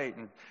 5-8,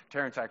 and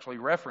Terrance actually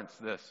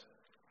referenced this.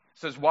 It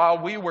says, while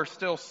we were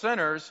still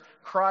sinners,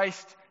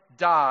 Christ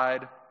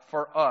died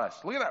for us.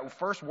 Look at that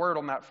first word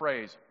on that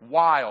phrase,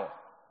 while.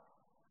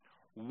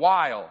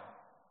 While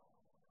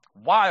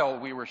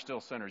we were still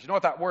sinners. You know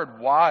what that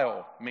word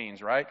while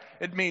means, right?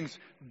 It means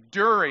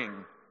during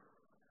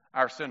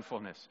our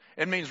sinfulness.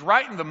 It means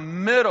right in the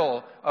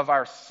middle of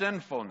our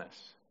sinfulness.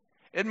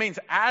 It means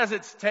as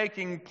it's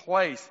taking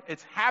place,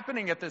 it's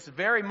happening at this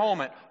very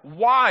moment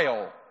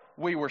while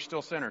we were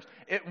still sinners.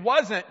 It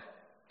wasn't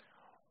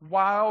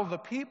while the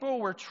people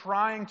were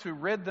trying to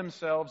rid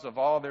themselves of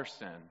all their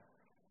sin.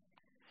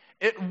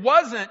 It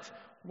wasn't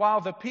while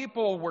the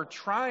people were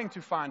trying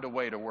to find a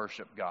way to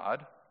worship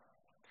God.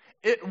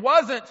 It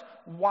wasn't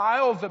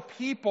while the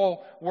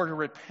people were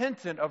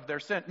repentant of their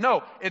sin.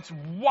 No, it's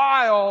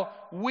while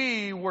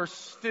we were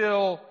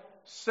still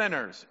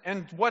sinners.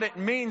 And what it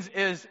means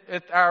is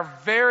at our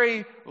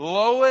very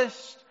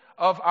lowest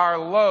of our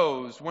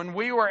lows, when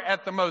we were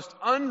at the most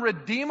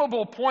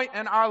unredeemable point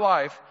in our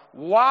life,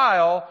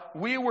 while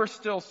we were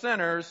still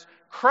sinners,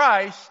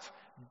 Christ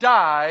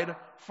died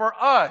for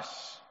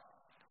us.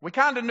 We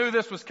kind of knew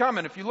this was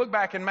coming. If you look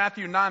back in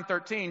Matthew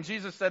 9:13,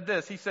 Jesus said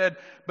this. He said,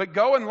 but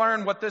go and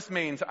learn what this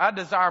means. I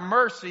desire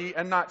mercy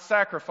and not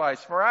sacrifice,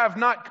 for I have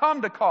not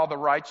come to call the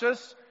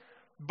righteous,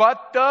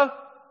 but the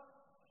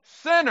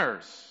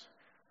sinners.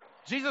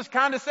 Jesus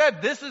kind of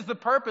said, this is the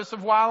purpose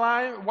of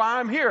why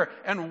I'm here.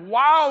 And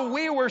while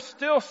we were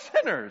still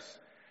sinners,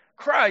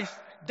 Christ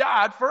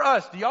died for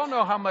us. Do y'all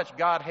know how much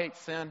God hates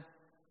sin?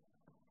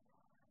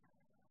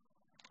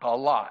 A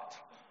lot.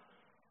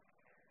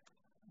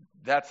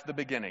 That's the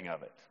beginning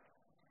of it.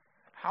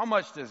 How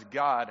much does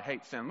God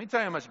hate sin? Let me tell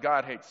you how much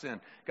God hates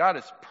sin. God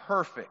is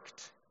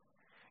perfect.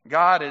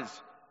 God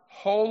is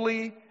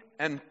holy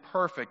and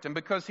perfect. And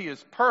because he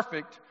is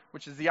perfect,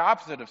 which is the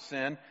opposite of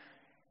sin,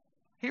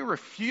 he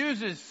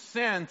refuses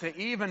sin to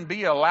even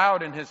be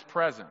allowed in his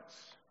presence.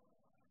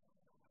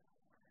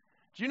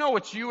 Do you know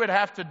what you would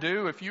have to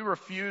do if you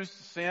refused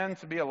sin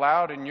to be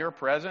allowed in your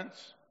presence?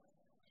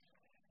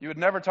 You would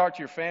never talk to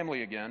your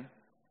family again.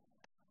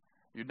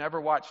 You'd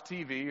never watch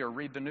TV or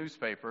read the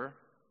newspaper.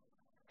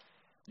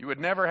 You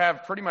would never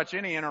have pretty much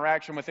any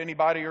interaction with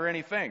anybody or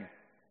anything.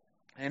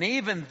 And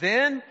even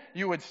then,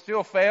 you would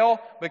still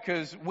fail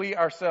because we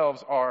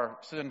ourselves are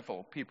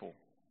sinful people.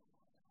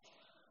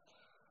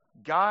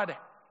 God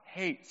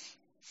hates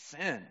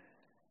sin.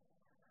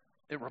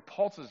 It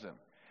repulses him.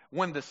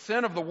 When the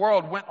sin of the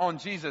world went on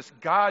Jesus,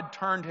 God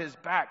turned his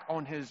back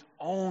on his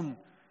own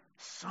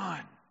Son.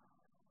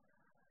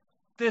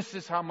 This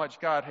is how much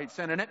God hates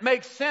sin. And it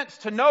makes sense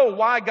to know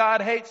why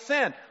God hates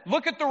sin.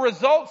 Look at the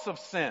results of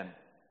sin.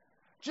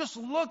 Just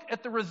look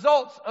at the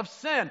results of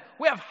sin.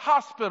 We have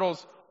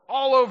hospitals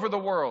all over the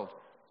world.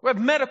 We have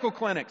medical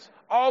clinics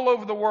all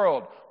over the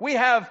world. We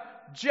have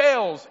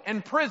jails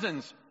and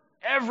prisons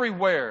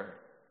everywhere.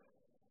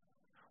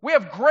 We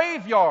have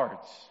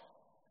graveyards.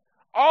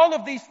 All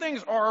of these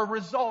things are a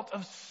result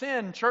of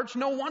sin, church.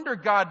 No wonder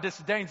God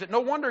disdains it. No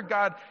wonder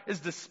God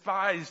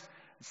despises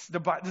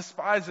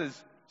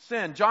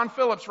sin. John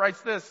Phillips writes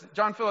this.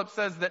 John Phillips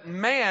says that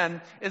man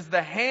is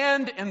the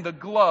hand in the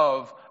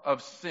glove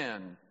of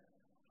sin.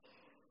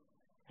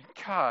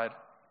 God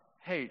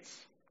hates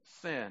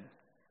sin.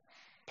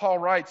 Paul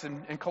writes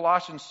in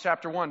Colossians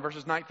chapter 1,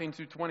 verses 19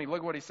 through 20.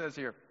 Look what he says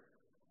here.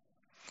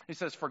 He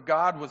says, "For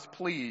God was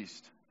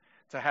pleased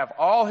to have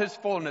all his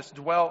fullness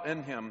dwell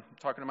in him,"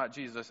 talking about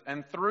Jesus,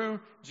 "and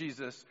through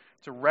Jesus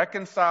to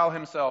reconcile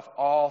himself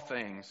all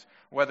things,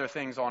 whether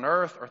things on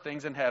earth or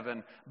things in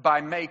heaven,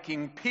 by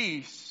making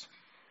peace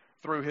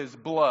through his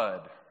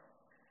blood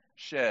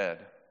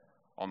shed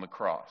on the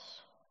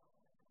cross."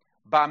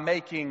 By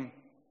making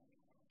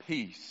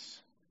peace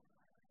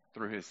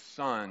through his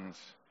Son's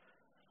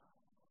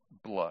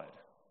blood.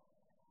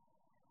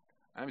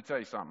 Let me tell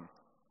you something.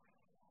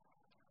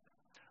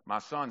 My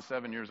son,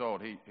 7 years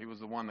old, he was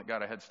the one that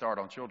got a head start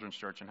on children's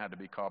church and had to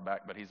be called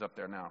back, but he's up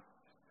there now.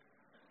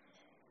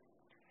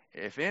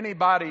 If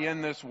anybody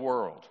in this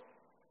world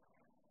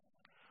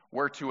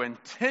were to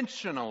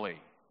intentionally,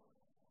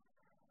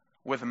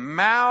 with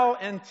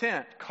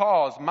malintent,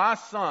 cause my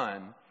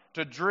son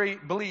to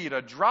bleed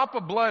a drop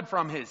of blood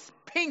from his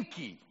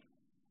pinky,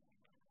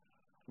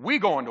 we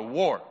going to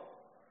war.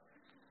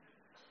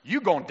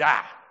 You gonna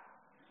die.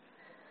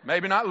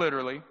 Maybe not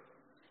literally,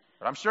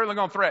 but I'm certainly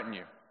gonna threaten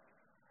you.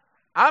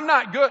 I'm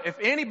not good. If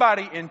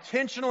anybody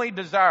intentionally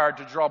desired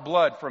to draw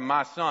blood from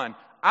my son,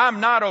 I'm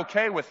not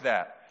okay with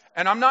that.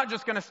 And I'm not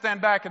just going to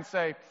stand back and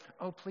say,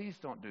 "Oh, please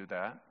don't do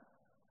that."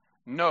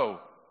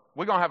 No,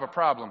 we're going to have a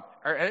problem.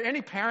 Are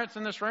any parents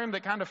in this room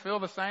that kind of feel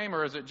the same,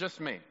 or is it just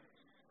me?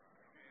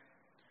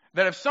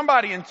 That if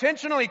somebody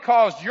intentionally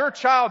caused your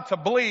child to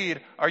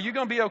bleed, are you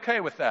going to be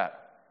okay with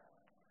that?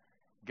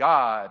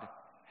 God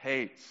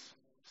hates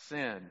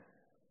sin.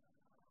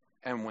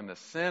 And when the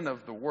sin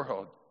of the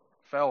world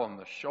fell on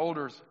the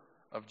shoulders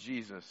of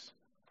Jesus,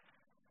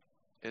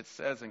 it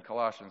says in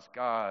Colossians,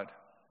 God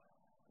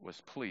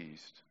was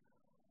pleased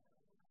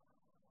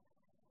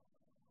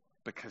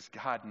because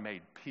God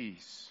made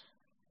peace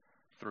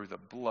through the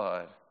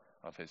blood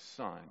of his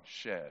Son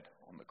shed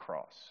on the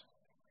cross.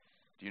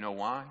 Do you know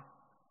why?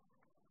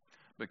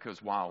 Because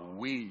while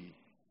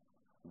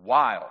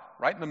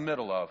right in the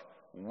middle of,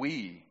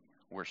 we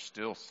were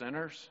still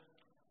sinners,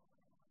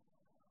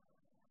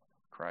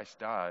 Christ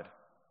died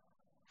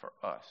for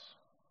us.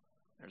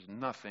 There's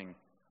nothing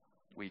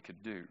we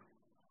could do.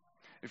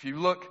 If you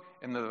look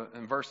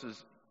in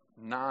verses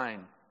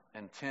 9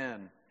 and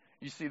 10,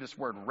 you see this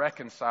word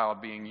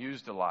reconciled being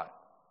used a lot.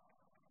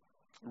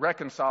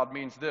 Reconciled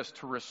means this: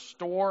 to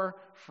restore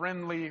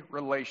friendly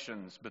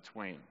relations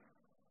between.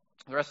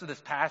 The rest of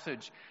this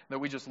passage that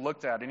we just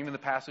looked at, and even the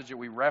passage that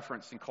we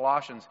referenced in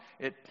Colossians,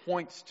 it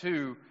points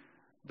to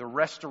the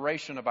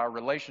restoration of our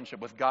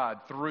relationship with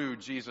God through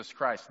Jesus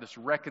Christ. This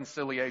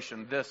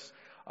reconciliation, this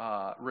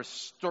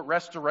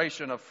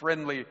restoration of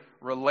friendly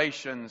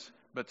relations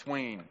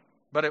between.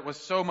 But it was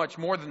so much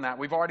more than that.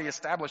 We've already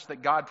established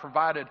that God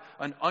provided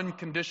an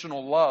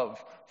unconditional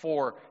love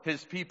for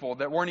his people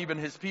that weren't even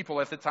his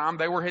people at the time.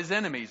 They were his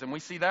enemies, and we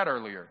see that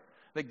earlier.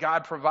 That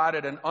God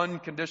provided an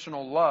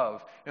unconditional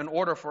love in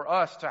order for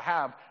us to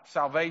have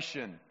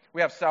salvation.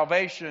 We have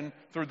salvation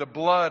through the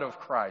blood of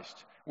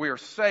Christ. We are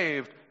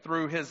saved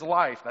through his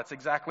life. That's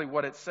exactly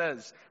what it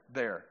says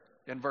there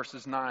in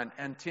verses 9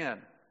 and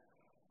 10.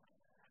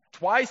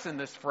 Twice in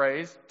this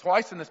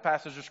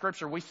passage of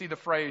Scripture, we see the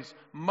phrase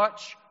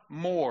much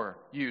more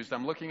used.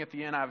 I'm looking at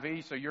the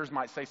NIV, so yours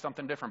might say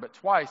something different, but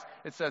twice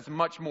it says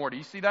much more. Do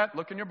you see that?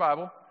 Look in your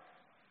Bible.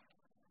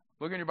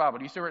 Look in your Bible.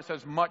 Do you see where it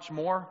says much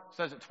more? It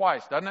says it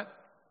twice, doesn't it?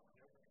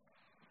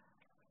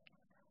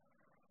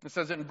 It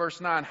says it in verse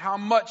 9, how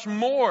much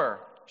more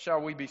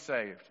shall we be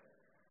saved?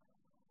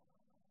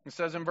 It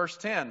says in verse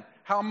 10,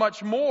 how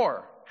much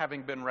more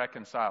having been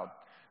reconciled?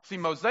 See,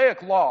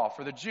 Mosaic law,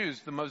 for the Jews,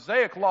 the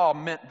Mosaic law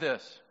meant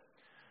this.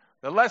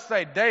 That let's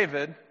say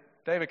David,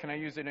 can I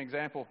use an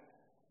example?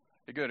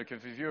 Be good, if the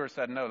viewer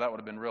said no, that would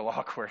have been real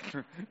awkward.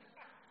 If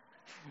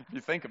you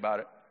think about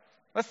it.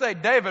 Let's say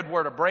David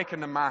were to break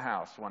into my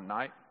house one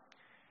night,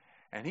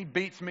 and he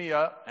beats me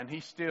up, and he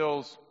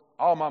steals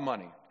all my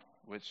money,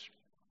 which,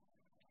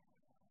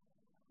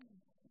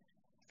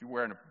 if you're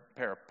wearing a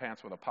pair of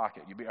pants with a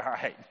pocket, you'd be all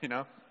right, you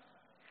know.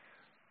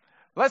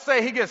 Let's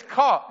say he gets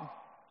caught.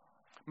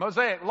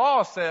 Mosaic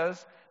law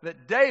says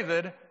that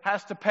David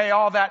has to pay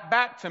all that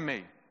back to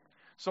me.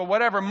 So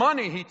whatever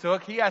money he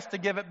took, he has to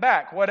give it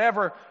back.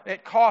 Whatever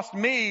it cost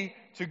me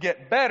to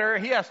get better,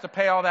 he has to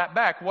pay all that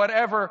back.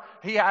 Whatever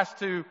he has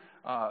to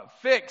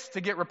fix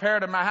to get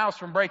repaired in my house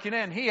from breaking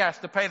in, he has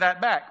to pay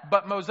that back.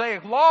 But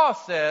Mosaic law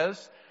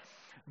says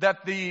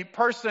that the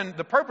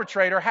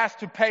perpetrator, has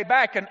to pay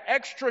back an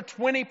extra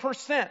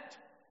 20%.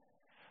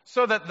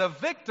 So that the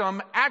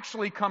victim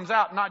actually comes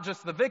out, not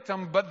just the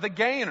victim, but the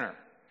gainer.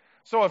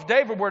 So if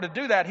David were to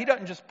do that, he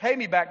doesn't just pay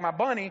me back my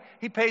money,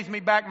 he pays me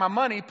back my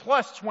money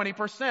plus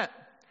 20%.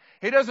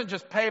 He doesn't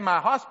just pay my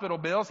hospital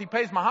bills, he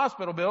pays my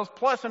hospital bills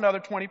plus another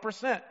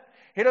 20%.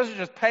 He doesn't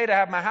just pay to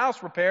have my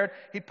house repaired,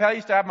 he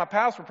pays to have my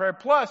house repaired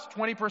plus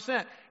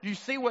 20%. Do you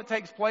see what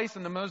takes place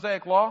in the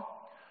Mosaic law?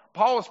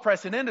 Paul was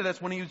pressing into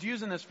this when he was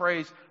using this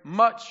phrase,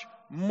 much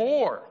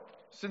more.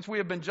 Since we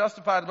have been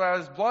justified by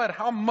his blood,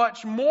 how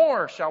much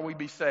more shall we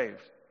be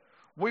saved?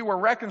 We were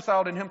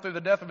reconciled in him through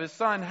the death of his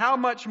son. How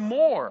much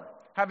more,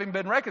 having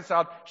been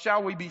reconciled,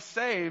 shall we be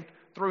saved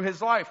through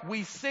his life?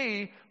 We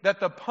see that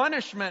the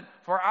punishment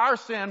for our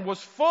sin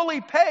was fully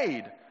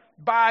paid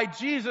by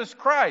Jesus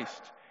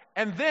Christ.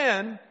 And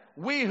then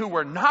we who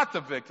were not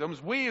the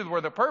victims, we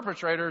were the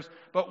perpetrators,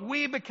 but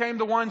we became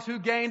the ones who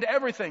gained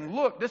everything.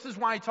 Look, this is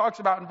why he talks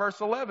about in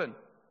verse 11.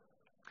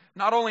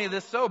 Not only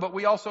this so, but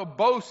we also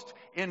boast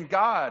in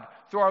God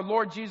through our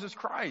Lord Jesus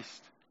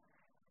Christ.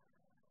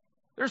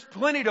 There's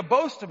plenty to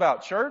boast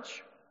about,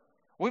 church.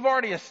 We've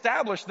already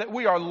established that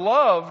we are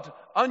loved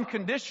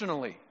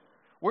unconditionally.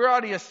 We're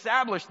already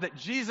established that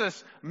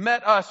Jesus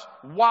met us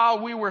while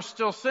we were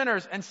still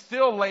sinners and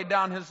still laid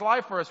down his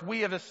life for us.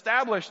 We have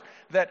established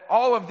that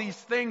all of these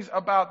things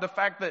about the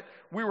fact that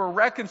we were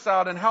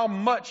reconciled and how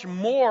much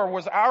more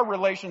was our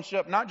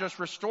relationship not just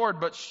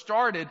restored but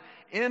started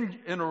in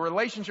a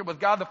relationship with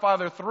God the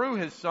Father through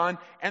his Son.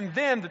 And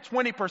then the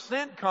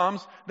 20%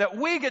 comes that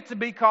we get to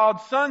be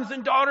called sons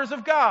and daughters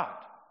of God.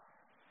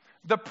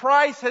 The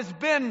price has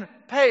been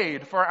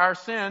paid for our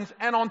sins,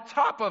 and on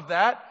top of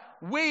that,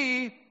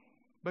 we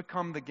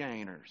become the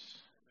gainers.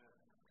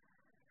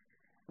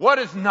 What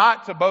is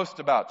not to boast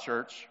about,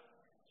 church?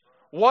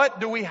 What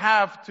do we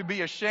have to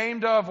be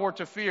ashamed of or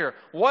to fear?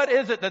 What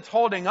is it that's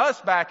holding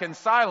us back in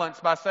silence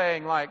by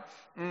saying like,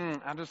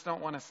 I just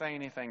don't want to say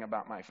anything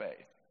about my faith?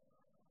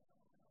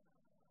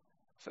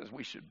 It says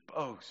we should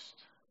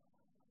boast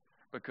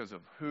because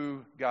of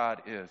who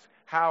God is,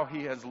 how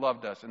he has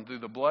loved us, and through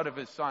the blood of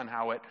his Son,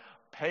 how it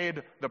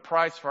paid the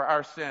price for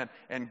our sin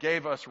and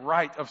gave us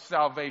right of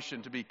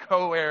salvation to be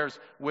co-heirs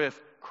with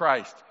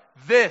Christ.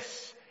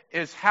 This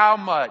is how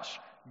much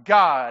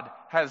God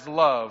has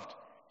loved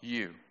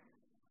you.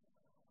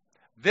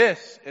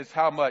 This is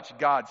how much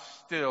God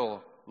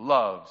still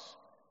loves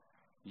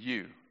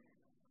you.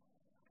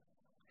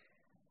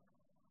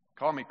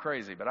 Call me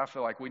crazy, but I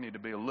feel like we need to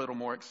be a little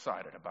more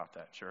excited about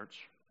that, church.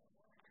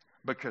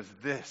 Because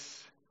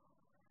this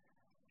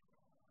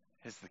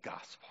is the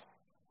gospel.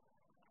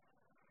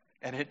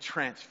 And it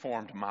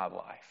transformed my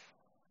life.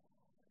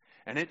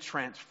 And it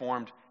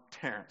transformed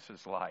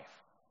Terrance's life.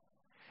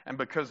 And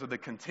because of the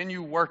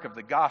continued work of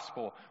the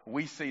gospel,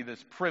 we see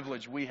this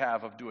privilege we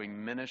have of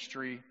doing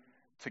ministry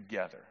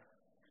together.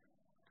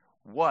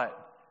 What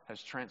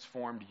has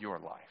transformed your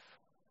life?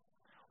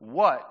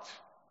 What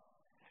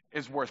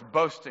is worth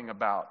boasting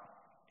about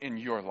in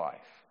your life?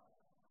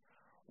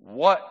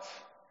 What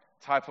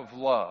type of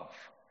love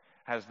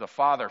has the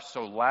Father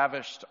so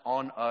lavished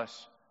on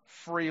us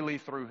freely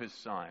through his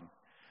Son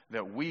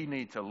that we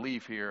need to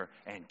leave here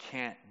and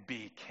can't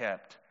be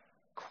kept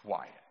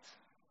quiet?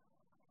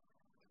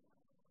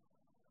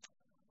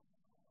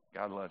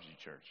 God loves you,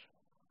 church.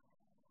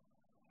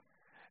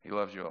 He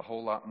loves you a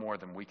whole lot more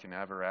than we can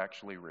ever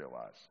actually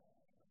realize.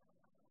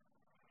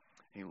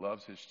 He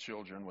loves his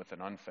children with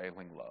an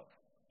unfailing love.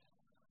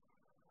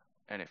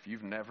 And if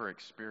you've never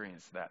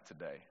experienced that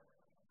today,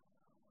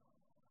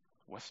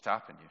 what's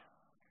stopping you?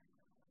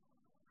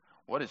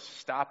 What is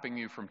stopping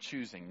you from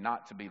choosing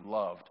not to be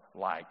loved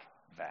like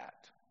that?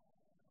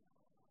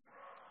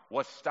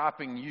 What's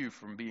stopping you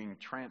from being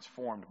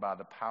transformed by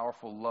the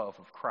powerful love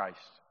of Christ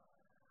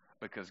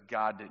because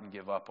God didn't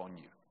give up on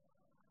you?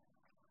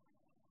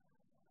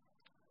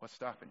 What's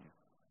stopping you?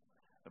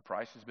 The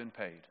price has been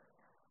paid.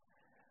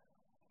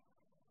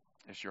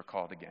 It's your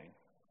call to gain.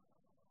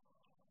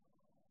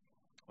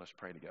 Let's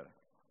pray together.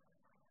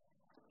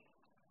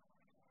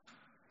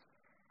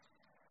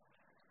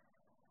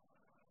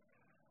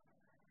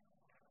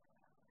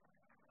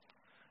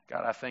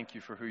 God, I thank you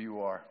for who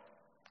you are.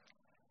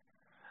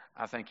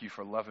 I thank you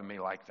for loving me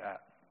like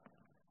that.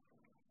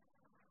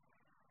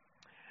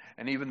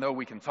 And even though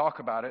we can talk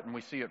about it and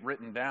we see it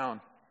written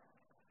down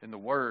in the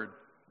Word,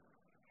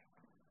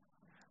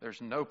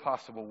 there's no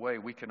possible way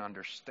we can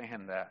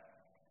understand that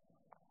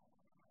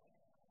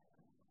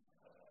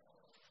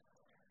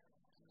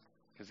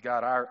Because,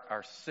 God,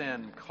 our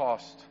sin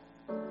cost.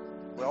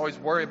 We always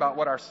worry about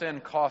what our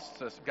sin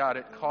costs us. God,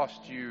 it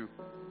cost you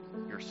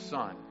your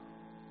Son.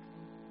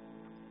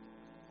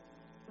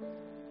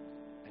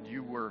 And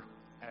you were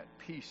at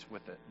peace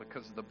with it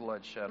because of the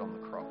blood shed on the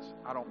cross.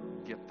 I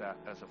don't get that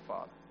as a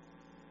father.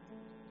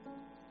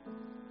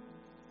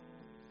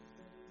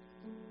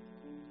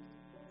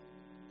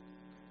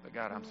 But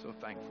God, I'm so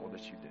thankful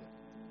that you did.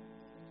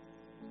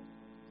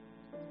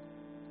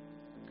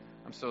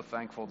 I'm so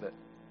thankful that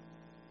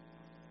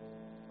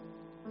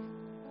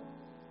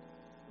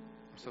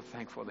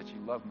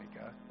you love me,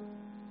 God.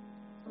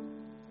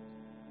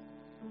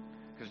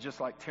 Because just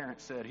like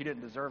Terrance said, he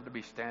didn't deserve to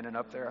be standing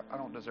up there. I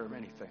don't deserve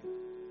anything.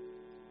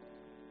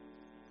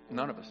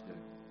 None of us do.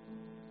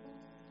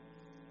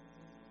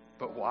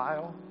 But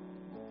while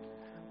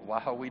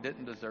we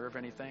didn't deserve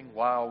anything,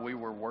 while we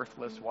were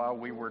worthless, while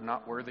we were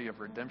not worthy of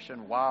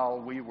redemption, while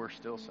we were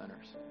still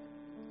sinners,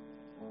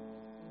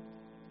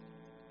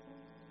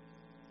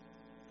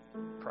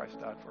 Christ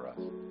died for us.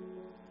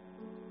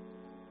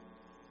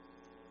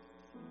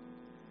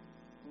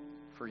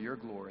 For your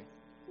glory,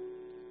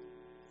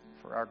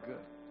 for our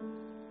good.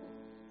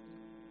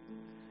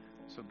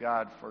 So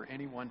God, for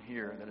anyone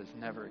here that has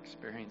never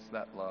experienced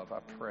that love, I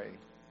pray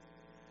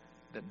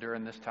that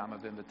during this time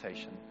of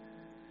invitation,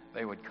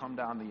 they would come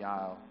down the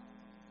aisle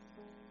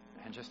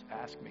and just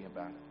ask me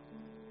about it.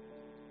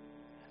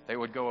 They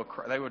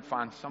would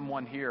find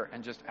someone here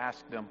and just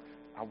ask them,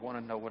 I want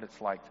to know what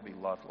it's like to be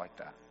loved like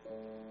that.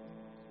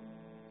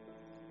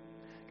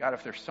 God,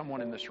 if there's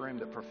someone in this room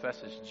that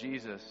professes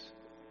Jesus,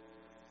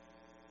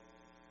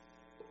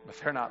 but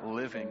they're not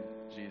living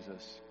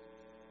Jesus,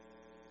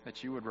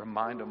 that you would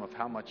remind them of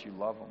how much you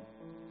love them.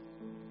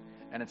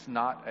 And it's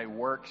not a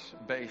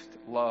works-based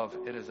love.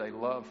 It is a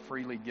love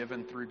freely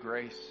given through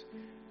grace.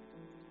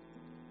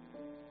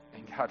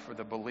 And God, for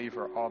the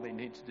believer, all they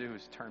need to do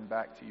is turn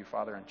back to you,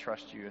 Father, and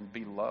trust you and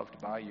be loved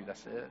by you.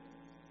 That's it.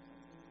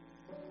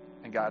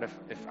 And God,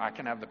 if I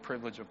can have the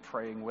privilege of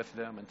praying with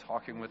them and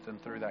talking with them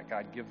through that,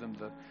 God, give them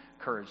the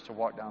courage to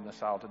walk down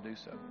this aisle to do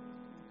so.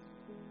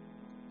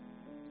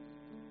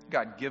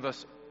 God, give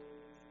us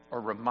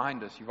or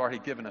remind us, you've already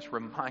given us,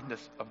 remind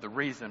us of the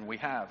reason we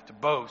have to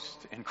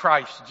boast in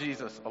Christ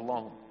Jesus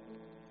alone.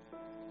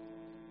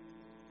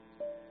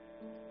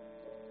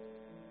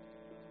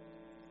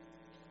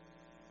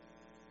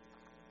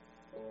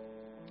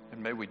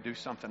 And may we do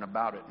something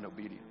about it in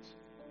obedience.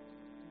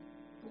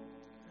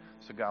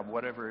 So God,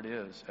 whatever it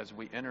is, as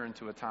we enter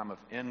into a time of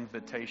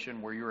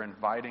invitation where you're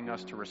inviting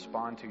us to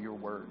respond to your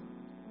word,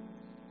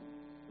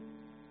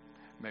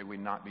 may we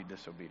not be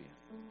disobedient,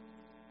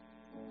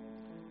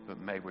 but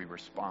may we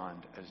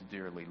respond as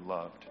dearly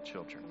loved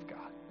children of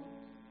God.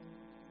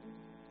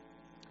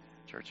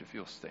 Church, if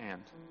you'll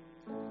stand,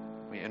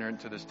 we enter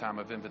into this time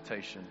of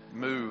invitation.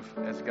 Move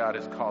as God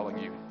is calling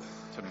you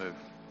to move.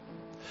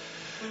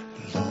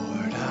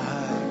 Lord,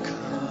 I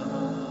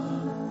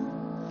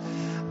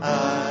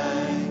come.